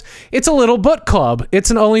exchange tips. It's a little book club.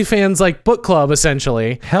 It's an OnlyFans like book club,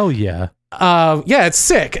 essentially. Hell yeah. Yeah, it's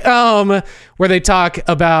sick. Where they talk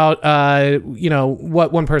about,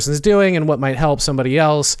 what one person's doing and what might help somebody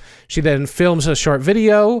else. She then films a short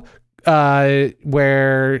video,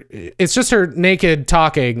 where it's just her naked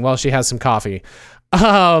talking while she has some coffee.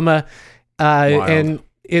 And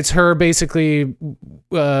it's her basically,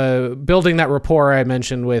 building that rapport I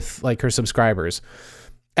mentioned with like her subscribers.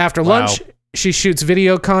 After lunch, she shoots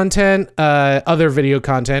video content, other video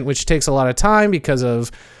content, which takes a lot of time because of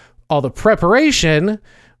all the preparation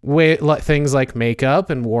with things like makeup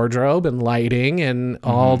and wardrobe and lighting and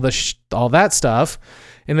all that stuff.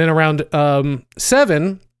 And then around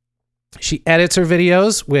 7, she edits her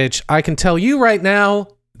videos, which I can tell you right now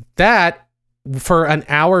that for an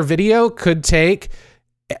hour video could take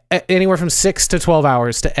anywhere from 6 to 12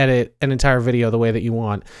 hours to edit an entire video the way that you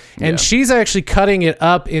want. And she's actually cutting it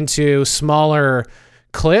up into smaller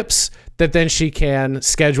clips that then she can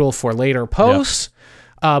schedule for later posts.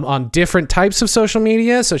 On different types of social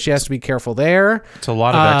media, so she has to be careful there. It's a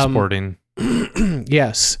lot of exporting.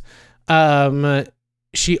 Yes.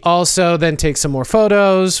 She also then takes some more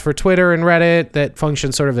photos for Twitter and Reddit that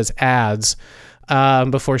function sort of as ads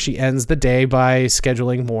before she ends the day by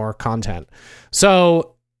scheduling more content.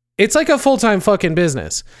 So it's like a full-time fucking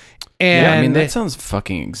business. And I mean, that sounds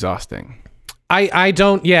fucking exhausting.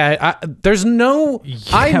 There's no...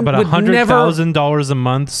 Yeah, but $100,000 a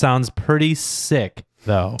month sounds pretty sick.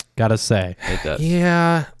 Though, gotta say. It does.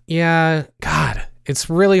 Yeah. God, it's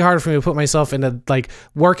really hard for me to put myself into like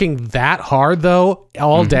working that hard though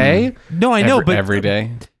all day. No, I know, but every day.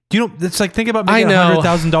 You know, it's like think about making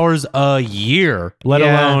 $100,000 a year, let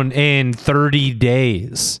alone in 30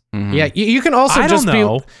 days. Mm-hmm. Yeah, you can also I just don't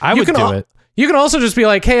know. I would do it. You can also just be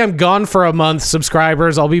like, hey, I'm gone for a month,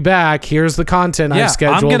 subscribers. I'll be back. Here's the content I've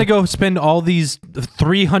scheduled. I'm going to go spend all these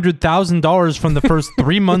 $300,000 from the first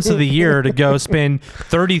 3 months of the year to go spend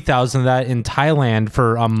 $30,000 of that in Thailand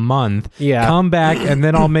for a month. Yeah. Come back, and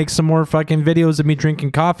then I'll make some more fucking videos of me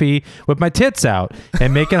drinking coffee with my tits out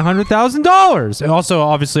and making $100,000. And also,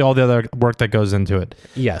 obviously, all the other work that goes into it.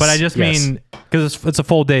 Yes. But I just mean, because it's a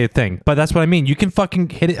full day thing. But that's what I mean. You can fucking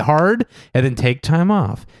hit it hard and then take time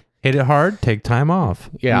off. Hit it hard, take time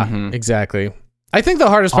off. Yeah, exactly. I think the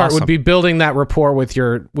hardest part would be building that rapport with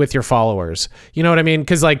your followers. You know what I mean?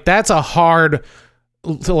 Because like that's a hard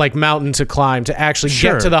mountain to climb to actually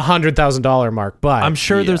get to the $100,000 mark. But I'm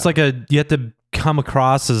sure there's you have to come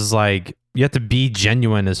across as like you have to be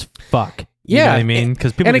genuine as fuck. You know what I mean?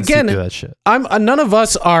 Because people can see through that shit. None of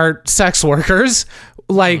us are sex workers.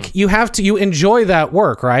 Like you enjoy that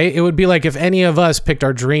work, right? It would be like if any of us picked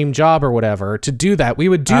our dream job or whatever to do that, we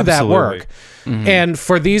would do that work. Mm-hmm. And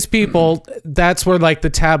for these people, that's where like the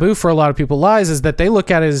taboo for a lot of people lies, is that they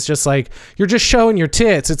look at it as just like, you're just showing your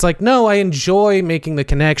tits. It's like, no, I enjoy making the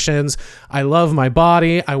connections. I love my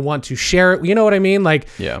body. I want to share it. You know what I mean? Like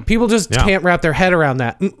people just can't wrap their head around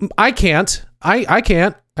that. I can't. I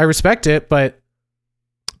can't. I respect it, but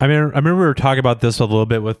I remember we were talking about this a little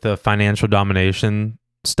bit with the financial domination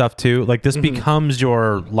stuff too. Like this becomes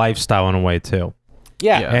your lifestyle in a way too.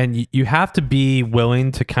 Yeah. And you have to be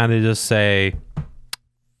willing to kind of just say,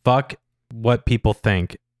 fuck what people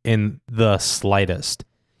think in the slightest.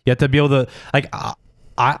 You have to be able to, like,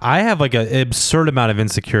 I have like an absurd amount of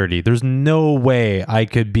insecurity. There's no way I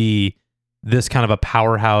could be this kind of a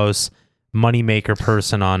powerhouse moneymaker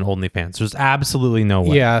person on OnlyFans. There's absolutely no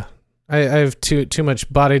way. Yeah. I have too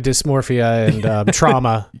much body dysmorphia and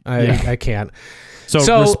trauma. I can't.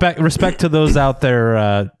 So respect to those out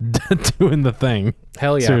there doing the thing.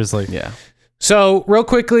 Hell yeah. Seriously. Yeah. So, real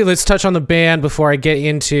quickly, let's touch on the ban before I get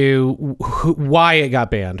into why it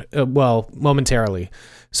got banned. Momentarily.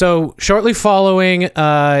 So, shortly following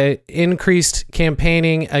increased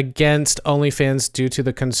campaigning against OnlyFans due to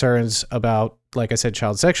the concerns about, like I said,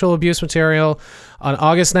 child sexual abuse material, on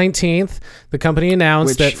August 19th, the company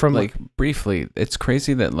announced that from... like, briefly, it's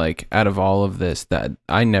crazy that, like, out of all of this, that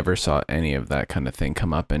I never saw any of that kind of thing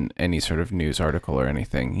come up in any sort of news article or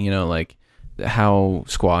anything. You know, like, how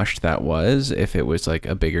squashed that was, if it was, like,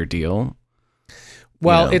 a bigger deal.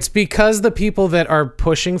 Well, it's because the people that are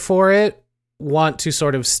pushing for it want to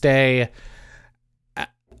sort of stay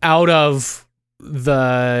out of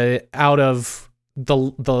the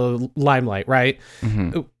limelight, right?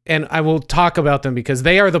 Mm-hmm. And I will talk about them because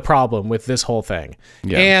they are the problem with this whole thing.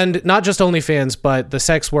 Yeah. And not just OnlyFans, but the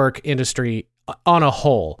sex work industry on a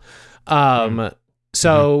whole.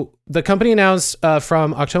 So the company announced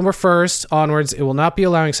from October 1st onwards, it will not be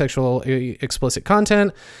allowing sexual explicit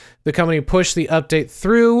content. The company pushed the update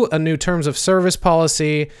through a new terms of service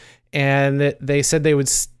policy, and they said they would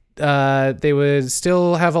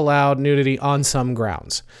still have allowed nudity on some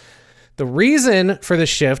grounds. The reason for the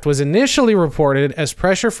shift was initially reported as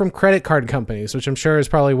pressure from credit card companies, which I'm sure is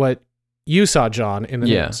probably what you saw, John, in the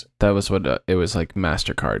news. Yeah, that was what it was, like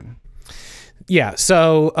MasterCard. Yeah,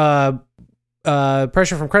 so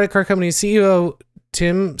pressure from credit card companies. CEO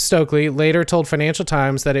Tim Stokely later told Financial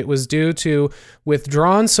Times that it was due to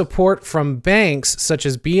withdrawn support from banks such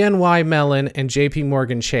as BNY Mellon and JP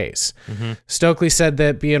Morgan Chase. Mm-hmm. Stokely said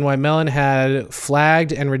that BNY Mellon had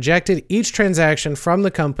flagged and rejected each transaction from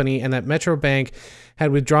the company and that Metro Bank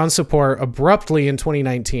had withdrawn support abruptly in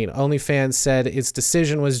 2019. OnlyFans said its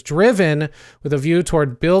decision was driven with a view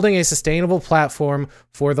toward building a sustainable platform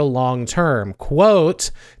for the long term. Quote,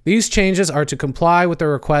 "These changes are to comply with the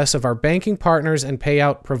requests of our banking partners and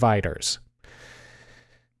payout providers."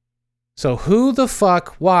 So who the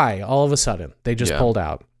fuck, why, all of a sudden, they just pulled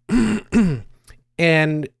out?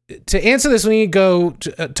 And to answer this, we need to go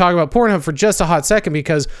talk about Pornhub for just a hot second,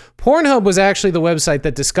 because Pornhub was actually the website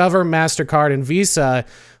that Discover, MasterCard, and Visa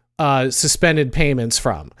suspended payments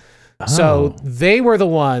from. Oh. So they were the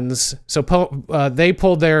ones, they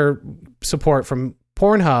pulled their support from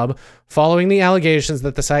Pornhub following the allegations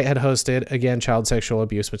that the site had hosted, again, child sexual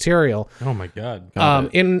abuse material. Oh my God.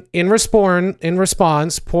 In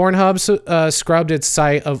response, Pornhub scrubbed its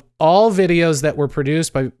site of all videos that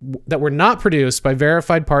were not produced by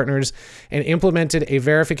verified partners and implemented a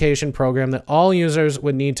verification program that all users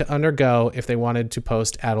would need to undergo if they wanted to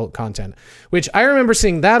post adult content. Which I remember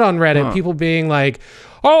seeing that on Reddit, people being like,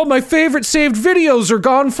 "Oh, my favorite saved videos are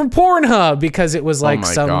gone from Pornhub," because it was like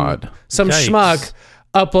some schmuck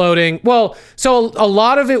uploading. Well, so a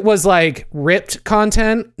lot of it was like ripped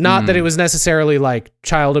content, not that it was necessarily like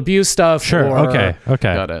child abuse stuff. Sure. Okay.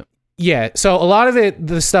 Got it. Yeah. So a lot of it,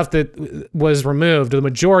 the stuff that was removed, the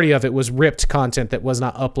majority of it was ripped content that was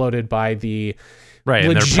not uploaded by the legitimate.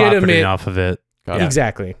 And they're profiting off of it.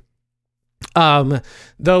 Exactly.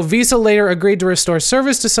 Though Visa later agreed to restore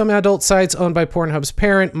service to some adult sites owned by Pornhub's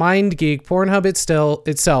parent, MindGeek, Pornhub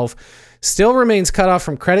itself still remains cut off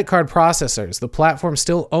from credit card processors. The platform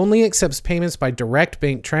still only accepts payments by direct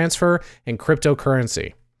bank transfer and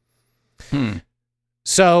cryptocurrency.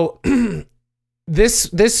 So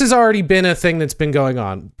this has already been a thing that's been going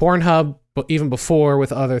on. Pornhub, even before,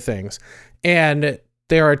 with other things. And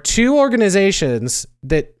there are two organizations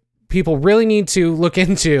that people really need to look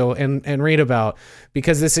into and read about,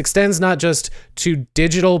 because this extends not just to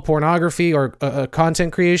digital pornography or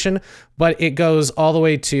content creation, but it goes all the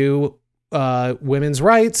way to women's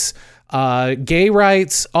rights, gay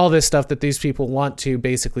rights, all this stuff that these people want to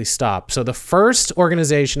basically stop. So the first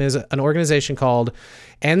organization is an organization called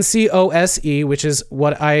NCOSE, which is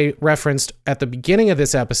what I referenced at the beginning of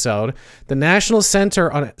this episode, the National Center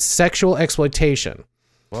on Sexual Exploitation.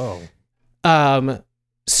 Whoa.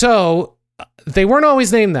 So they weren't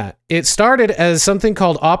always named that. It started as something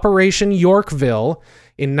called Operation Yorkville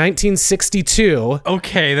in 1962.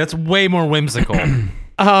 Okay, that's way more whimsical.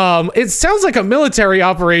 It sounds like a military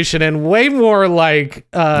operation and way more like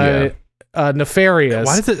nefarious.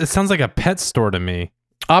 Why does it sounds like a pet store to me?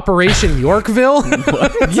 Operation Yorkville?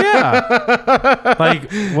 Yeah.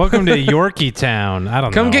 Like, welcome to Yorkie Town. I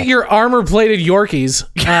don't know. Come get your armor-plated Yorkies.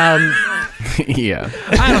 Yeah.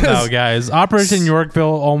 I don't know, guys. Operation Yorkville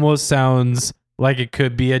almost sounds like it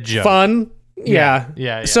could be a joke. Fun.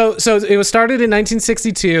 Yeah. So it was started in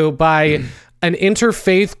 1962 by an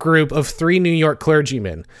interfaith group of 3 New York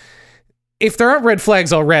clergymen. If there aren't red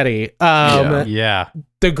flags already,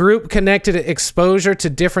 the group connected exposure to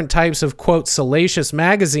different types of, quote, salacious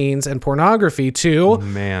magazines and pornography to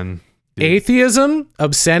atheism,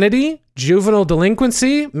 obscenity, juvenile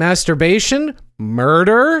delinquency, masturbation,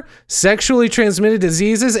 murder, sexually transmitted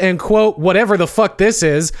diseases, and quote, whatever the fuck this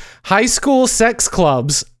is, high school sex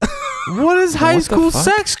clubs. What is high school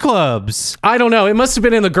sex clubs? I don't know. It must have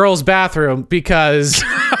been in the girls' bathroom because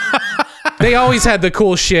they always had the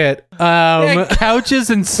cool shit. Couches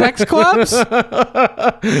and sex clubs?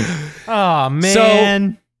 Oh, man.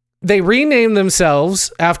 So they renamed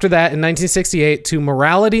themselves after that in 1968 to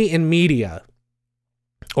Morality in Media,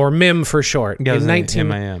 or MIM for short.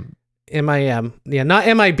 MIM. MIM. Yeah, not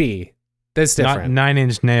MIB. That's different. Not 9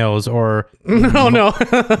 Inch Nails or no.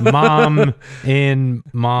 Mom in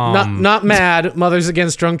Mom. Not MAD, Mothers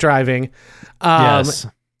Against Drunk Driving. Yes.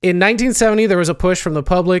 In 1970, there was a push from the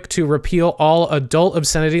public to repeal all adult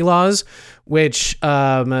obscenity laws, which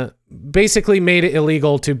basically made it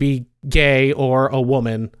illegal to be gay or a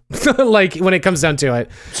woman, like when it comes down to it.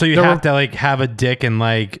 So you have to like have a dick and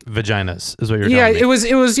like vaginas is what you're telling me. It was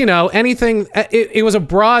anything. It was a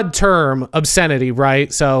broad term, obscenity,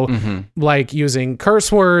 right? So like using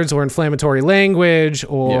curse words or inflammatory language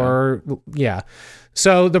or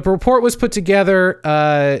So the report was put together,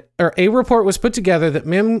 or a report was put together that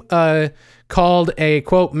MIM called a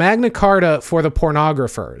quote Magna Carta for the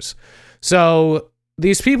pornographers. So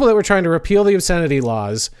these people that were trying to repeal the obscenity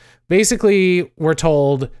laws basically were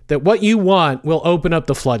told that what you want will open up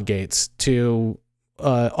the floodgates to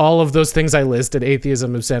all of those things I listed: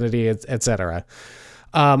 atheism, obscenity, etc.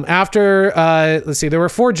 After, let's see, there were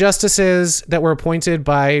 4 justices that were appointed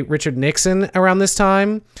by Richard Nixon around this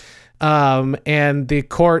time. And the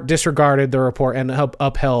court disregarded the report and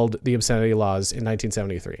upheld the obscenity laws in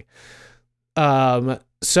 1973.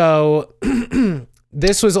 So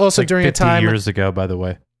this was also like during 50 a time years ago, by the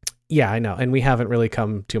way. Yeah, I know. And we haven't really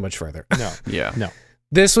come too much further. No. Yeah. No.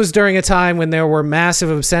 This was during a time when there were massive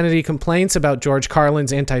obscenity complaints about George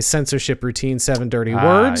Carlin's anti-censorship routine, 7 Dirty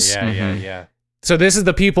Words. Yeah. So this is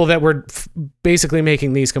the people that were basically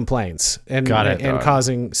making these complaints and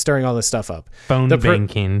stirring all this stuff up. Phone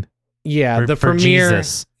banking. Yeah, the for premiere.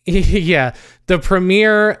 Jesus. Yeah, the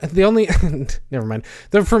premiere. Never mind.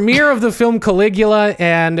 The premiere of the film Caligula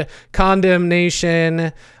and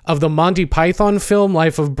condemnation of the Monty Python film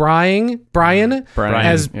Life of Brian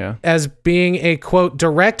as being a quote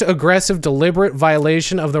direct, aggressive, deliberate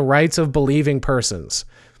violation of the rights of believing persons.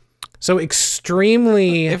 So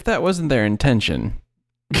extremely. If that wasn't their intention,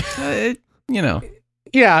 Yeah,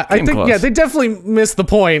 I think close. they definitely missed the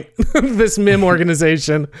point. This MIM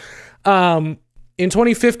organization. In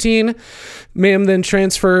 2015, MIM then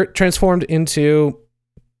transformed into,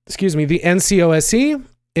 the NCOSE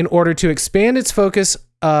in order to expand its focus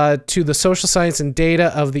to the social science and data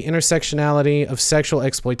of the intersectionality of sexual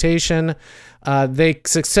exploitation. They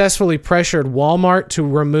successfully pressured Walmart to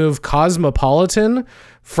remove Cosmopolitan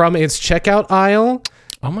from its checkout aisle.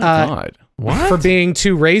 Oh my God. What? For being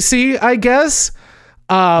too racy, I guess.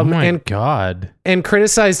 God. And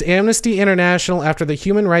criticized Amnesty International after the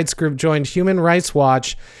human rights group joined Human Rights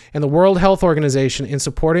Watch and the World Health Organization in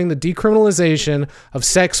supporting the decriminalization of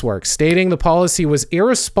sex work, stating the policy was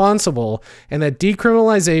irresponsible and that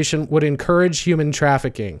decriminalization would encourage human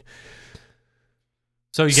trafficking.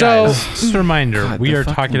 So you guys, just a reminder, God, we the are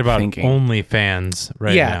talking about thinking. OnlyFans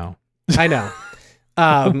right now. I know.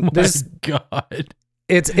 God.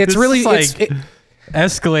 It's This really is like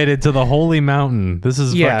escalated to the holy mountain. This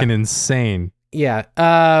is fucking insane. Yeah.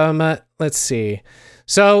 Let's see.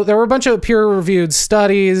 So there were a bunch of peer-reviewed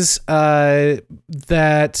studies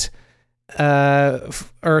Elizabeth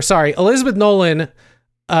Nolan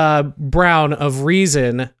Brown of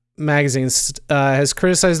Reason magazine has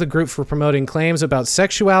criticized the group for promoting claims about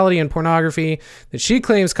sexuality and pornography that she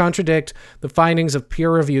claims contradict the findings of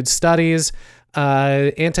peer-reviewed studies.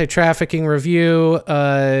 Anti-Trafficking Review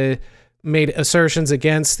made assertions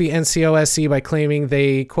against the NCOSE by claiming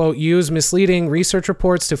they, quote, use misleading research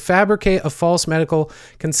reports to fabricate a false medical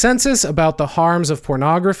consensus about the harms of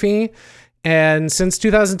pornography. And since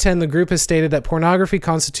 2010, the group has stated that pornography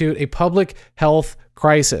constitute a public health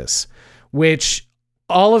crisis, which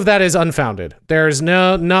all of that is unfounded. There's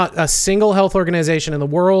not a single health organization in the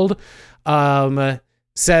world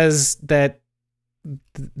says that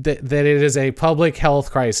it is a public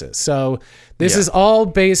health crisis. So this is all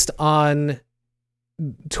based on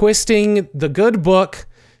twisting the good book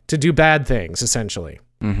to do bad things, essentially.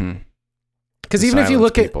 Because even if you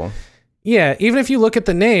look at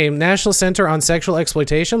the name National Center on Sexual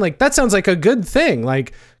Exploitation, like that sounds like a good thing.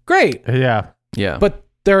 Like, great. Yeah. But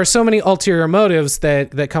there are so many ulterior motives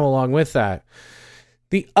that come along with that.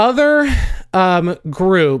 The other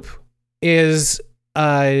group is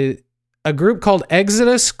a group called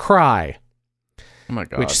Exodus Cry. Oh my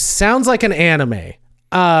god. which sounds like an anime.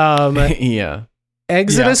 Yeah.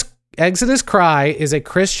 Exodus Cry is a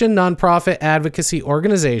Christian nonprofit advocacy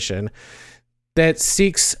organization that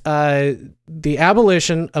seeks the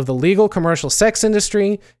abolition of the legal commercial sex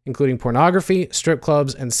industry, including pornography, strip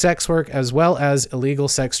clubs, and sex work, as well as illegal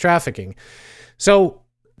sex trafficking. So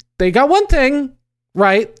they got one thing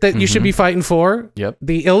right that you should be fighting for. Yep.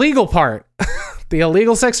 The illegal part, the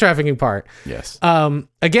illegal sex trafficking part. Yes.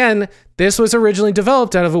 Again, this was originally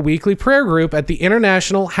developed out of a weekly prayer group at the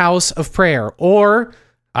International House of Prayer, or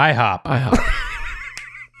IHOP.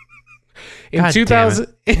 in God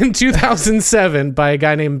 2007 by a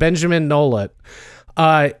guy named Benjamin Nolet.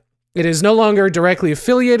 It is no longer directly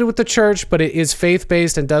affiliated with the church, but it is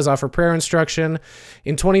faith-based and does offer prayer instruction.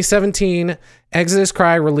 In 2017, Exodus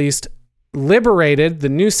Cry released Liberated, the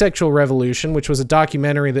New Sexual Revolution, which was a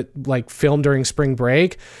documentary that like filmed during spring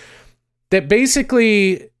break that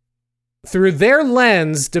basically through their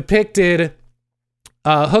lens depicted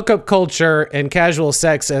hookup culture and casual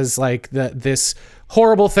sex as like this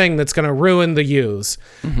horrible thing that's going to ruin the youths.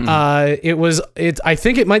 I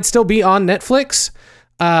think it might still be on Netflix.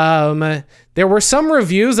 There were some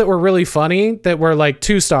reviews that were really funny that were like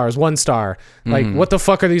 2 stars, 1 star. Like, what the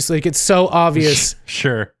fuck are these? Like, it's so obvious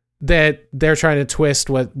Sure. that they're trying to twist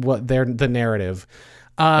what the narrative.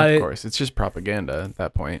 Of course. It's just propaganda at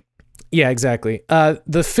that point. Yeah, exactly.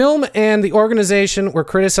 The film and the organization were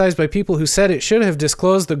criticized by people who said it should have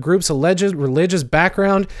disclosed the group's alleged religious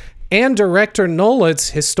background and director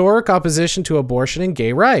Nolet's historic opposition to abortion and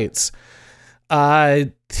gay rights.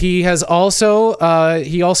 He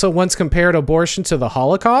also once compared abortion to the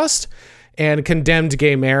Holocaust and condemned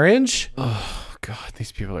gay marriage. Oh god,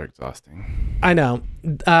 these people are exhausting. I know.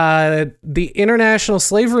 The International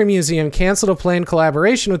Slavery Museum canceled a planned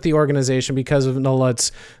collaboration with the organization because of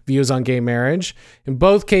Nolet's views on gay marriage. In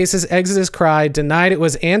both cases, Exodus Cry denied it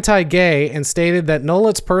was anti-gay and stated that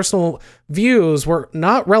Nolet's personal views were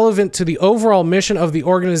not relevant to the overall mission of the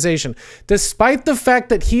organization, despite the fact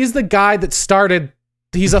that he's the guy that started,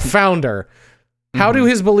 he's a founder. How do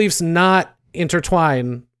his beliefs not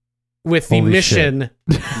intertwine with the Holy mission?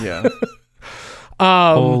 Yeah.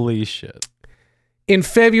 Holy shit. In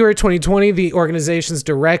February 2020, the organization's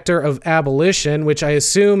director of abolition, which I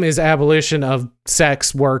assume is abolition of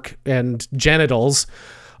sex work and genitals,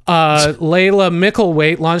 Layla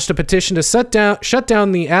Micklethwait, launched a petition to shut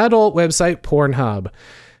down the adult website Pornhub.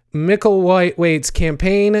 Micklethwait's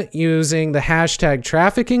campaign using the hashtag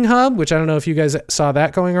Trafficking Hub, which I don't know if you guys saw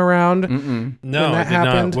that going around. No, when that I did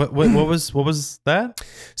happened. not. What was that?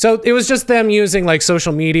 So it was just them using like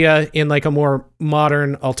social media in like a more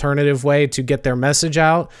modern alternative way to get their message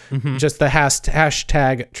out. Just the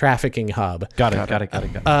hashtag Trafficking Hub. Got it.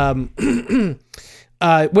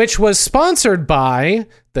 Which was sponsored by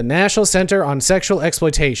the National Center on Sexual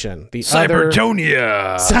Exploitation. The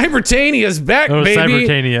Cybertonia. Cybertania's back, baby.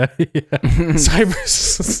 Cybertania.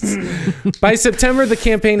 By September, the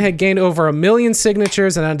campaign had gained over 1 million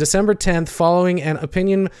signatures, and on December 10th, following an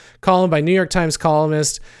opinion column by New York Times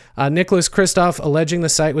columnist Nicholas Kristof alleging the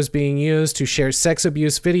site was being used to share sex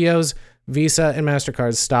abuse videos, Visa and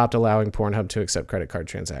MasterCard stopped allowing Pornhub to accept credit card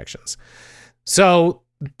transactions. So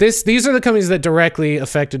these are the companies that directly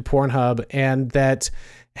affected Pornhub and that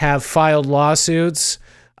have filed lawsuits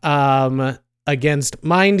against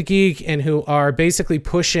MindGeek and who are basically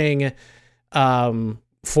pushing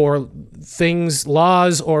for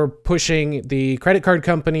laws or pushing the credit card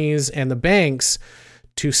companies and the banks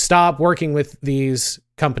to stop working with these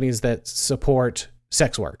companies that support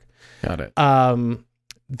sex work. Got it.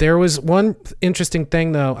 There was one interesting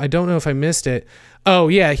thing, though. I don't know if I missed it. Oh,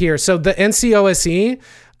 yeah, here. So the NCOSE,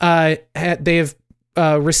 they have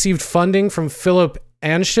received funding from Philip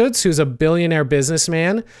Anschutz, who's a billionaire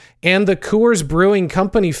businessman, and the Coors Brewing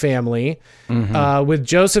Company family, with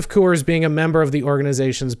Joseph Coors being a member of the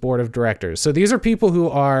organization's board of directors. So these are people who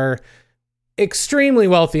are extremely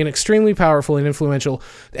wealthy and extremely powerful and influential.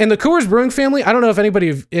 And the Coors Brewing family, I don't know if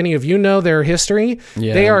any of you know their history.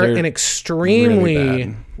 Yeah, they are they're an extremely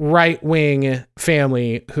really right-wing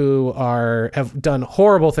family who have done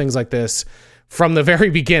horrible things like this from the very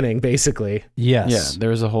beginning, basically. Yes. Yeah, there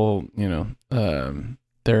was a whole,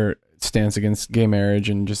 their stance against gay marriage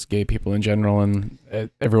and just gay people in general, and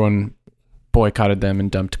everyone boycotted them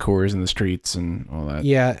and dumped Coors in the streets and all that.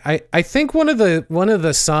 Yeah, I think one of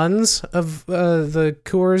the sons of the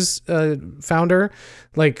Coors founder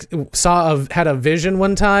like had a vision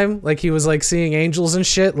one time, like he was like seeing angels and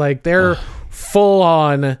shit. Like they're full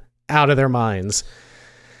on out of their minds.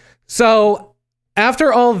 So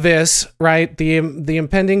After all this, right, the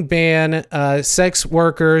impending ban, sex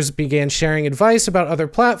workers began sharing advice about other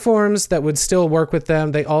platforms that would still work with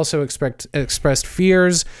them. They also expressed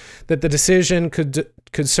fears that the decision could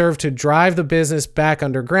serve to drive the business back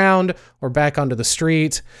underground or back onto the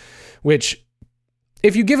street, which,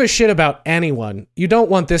 if you give a shit about anyone, you don't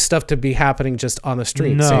want this stuff to be happening just on the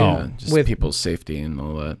street. No. Yeah, just with people's safety and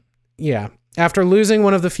all that. Yeah. After losing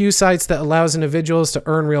one of the few sites that allows individuals to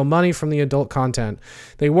earn real money from the adult content,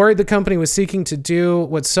 they worried the company was seeking to do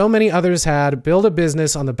what so many others had, build a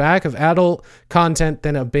business on the back of adult content,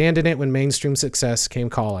 then abandon it when mainstream success came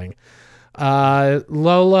calling.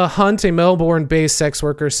 Lola Hunt, a Melbourne-based sex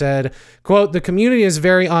worker, said, quote, "The community is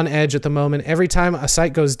very on edge at the moment. Every time a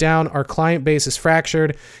site goes down, our client base is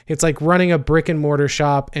fractured. It's like running a brick and mortar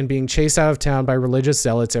shop and being chased out of town by religious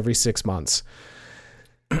zealots every 6 months."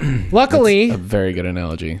 Luckily, That's a very good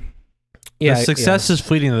analogy. yeah, the success is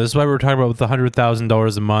fleeting. This is why we were talking about with the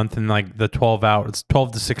 $100,000 a month and like the 12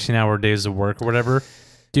 to 16 hour days of work or whatever.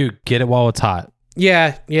 Dude, get it while it's hot.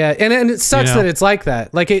 Yeah, and it sucks that it's like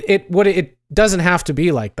that. Like it doesn't have to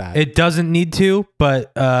be like that. It doesn't need to,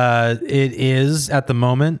 but it is at the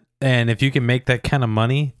moment. And if you can make that kind of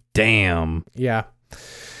money, damn. Yeah.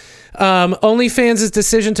 OnlyFans'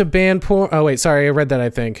 decision to ban porn. Oh wait, sorry, I read that. I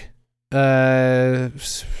think. All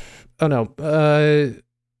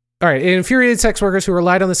right. It infuriated sex workers who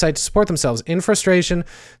relied on the site to support themselves. In frustration,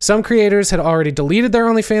 some creators had already deleted their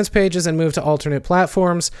OnlyFans pages and moved to alternate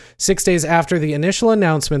platforms. 6 days after the initial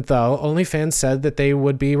announcement, though, OnlyFans said that they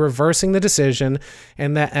would be reversing the decision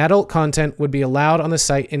and that adult content would be allowed on the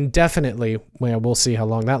site indefinitely. Well, we'll see how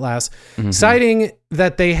long that lasts. Citing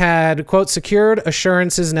that they had, quote, secured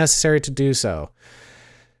assurances necessary to do so.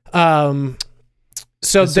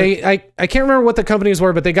 So I can't remember what the companies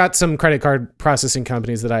were, but they got some credit card processing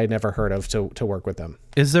companies that I had never heard of to work with them.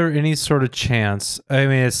 Is there any sort of chance? I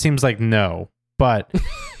mean, it seems like no, but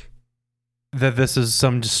that this is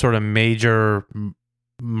some just sort of major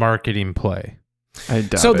marketing play. I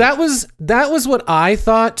doubt So it. that was what I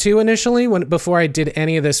thought too initially before I did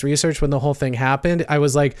any of this research. When the whole thing happened, I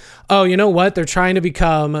was like, oh, you know what? They're trying to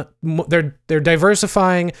become they're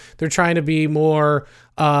diversifying. They're trying to be more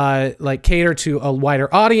like cater to a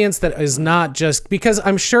wider audience that is not just because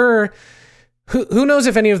I'm sure. Who knows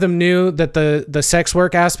if any of them knew that the sex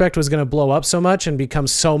work aspect was going to blow up so much and become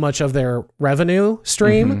so much of their revenue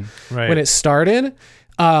stream when it started.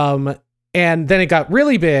 And then it got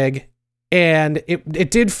really big. And it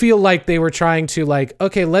did feel like they were trying to like,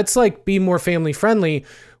 okay, let's like be more family friendly,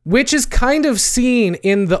 which is kind of seen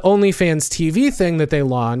in the OnlyFans TV thing that they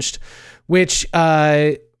launched, which,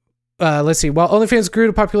 let's see, while OnlyFans grew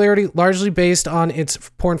to popularity largely based on its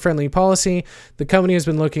porn friendly policy, the company has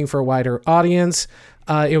been looking for a wider audience.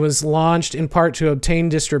 It was launched in part to obtain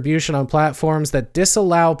distribution on platforms that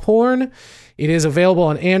disallow porn. It is available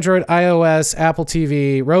on Android, iOS, Apple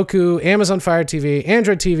TV, Roku, Amazon Fire TV,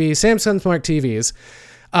 Android TV, Samsung Smart TVs.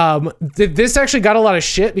 This actually got a lot of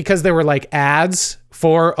shit because there were like ads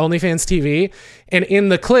for OnlyFans TV. And in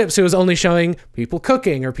the clips, it was only showing people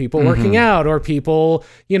cooking or people working out or people,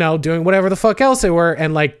 doing whatever the fuck else they were,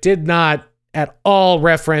 and like did not at all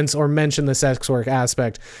reference or mention the sex work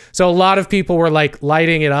aspect. So a lot of people were like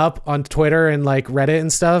lighting it up on Twitter and like Reddit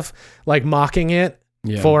and stuff, like mocking it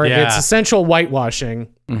for its essential whitewashing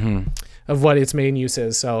of what its main use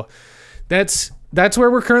is. So that's where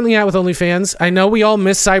we're currently at with OnlyFans. I know we all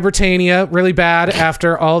miss Cybertania really bad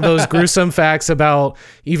after all those gruesome facts about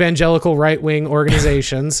evangelical right-wing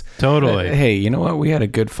organizations. Totally. Hey, you know what? We had a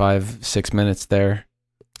good 5-6 minutes there.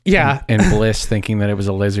 Yeah. In bliss, thinking that it was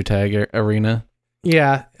a laser tag arena.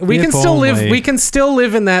 Yeah. We If can still only. live. We can still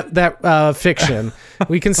live in that fiction.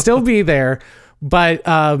 We can still be there. But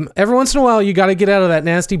every once in a while, you got to get out of that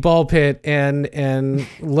nasty ball pit and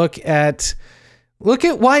look at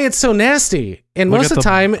why it's so nasty. And Look most at of the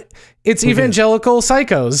time, it's evangelical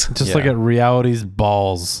psychos. Just look at reality's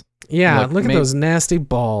balls. Yeah, Look, look at maybe- those nasty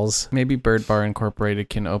balls. Maybe Bird Bar Incorporated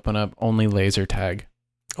can open up only laser tag.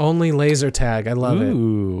 Only laser tag. I love it.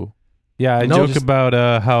 Ooh. Yeah, I No, joke just- about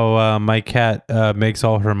how my cat makes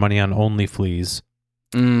all her money on only fleas.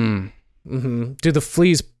 Mm. Mm-hmm. Do the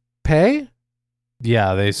fleas pay?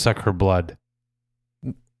 Yeah, they suck her blood.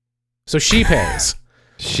 So she pays.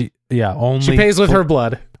 Only She pays with her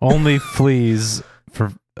blood. only fleas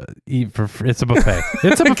for eat for it's a buffet.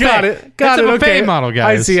 It's a buffet. Got it. It's a buffet model,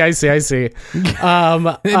 guys. I see. It makes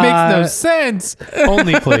no sense.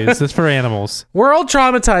 Only fleas. It's for animals. We're all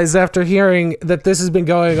traumatized after hearing that this has been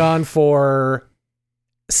going on for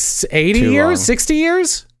 80 Too years, long. 60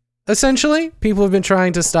 years. essentially. People have been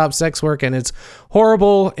trying to stop sex work, and it's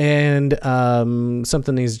horrible, and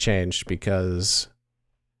something needs to change because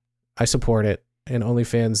I support it, and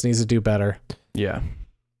OnlyFans needs to do better. Yeah.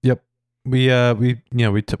 Yep. We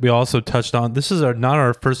also touched on, this is not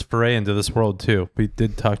our first foray into this world too. We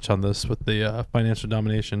did touch on this with the financial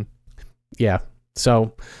domination. Yeah.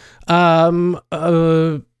 So, power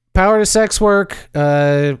to sex work.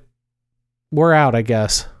 We're out, I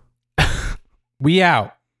guess. We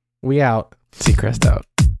out. Seacrest out.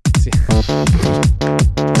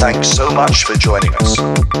 Thanks so much for joining us.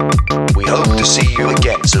 We hope to see you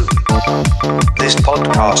again soon. This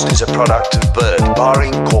podcast is a product of Bird Bar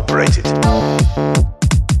Incorporated.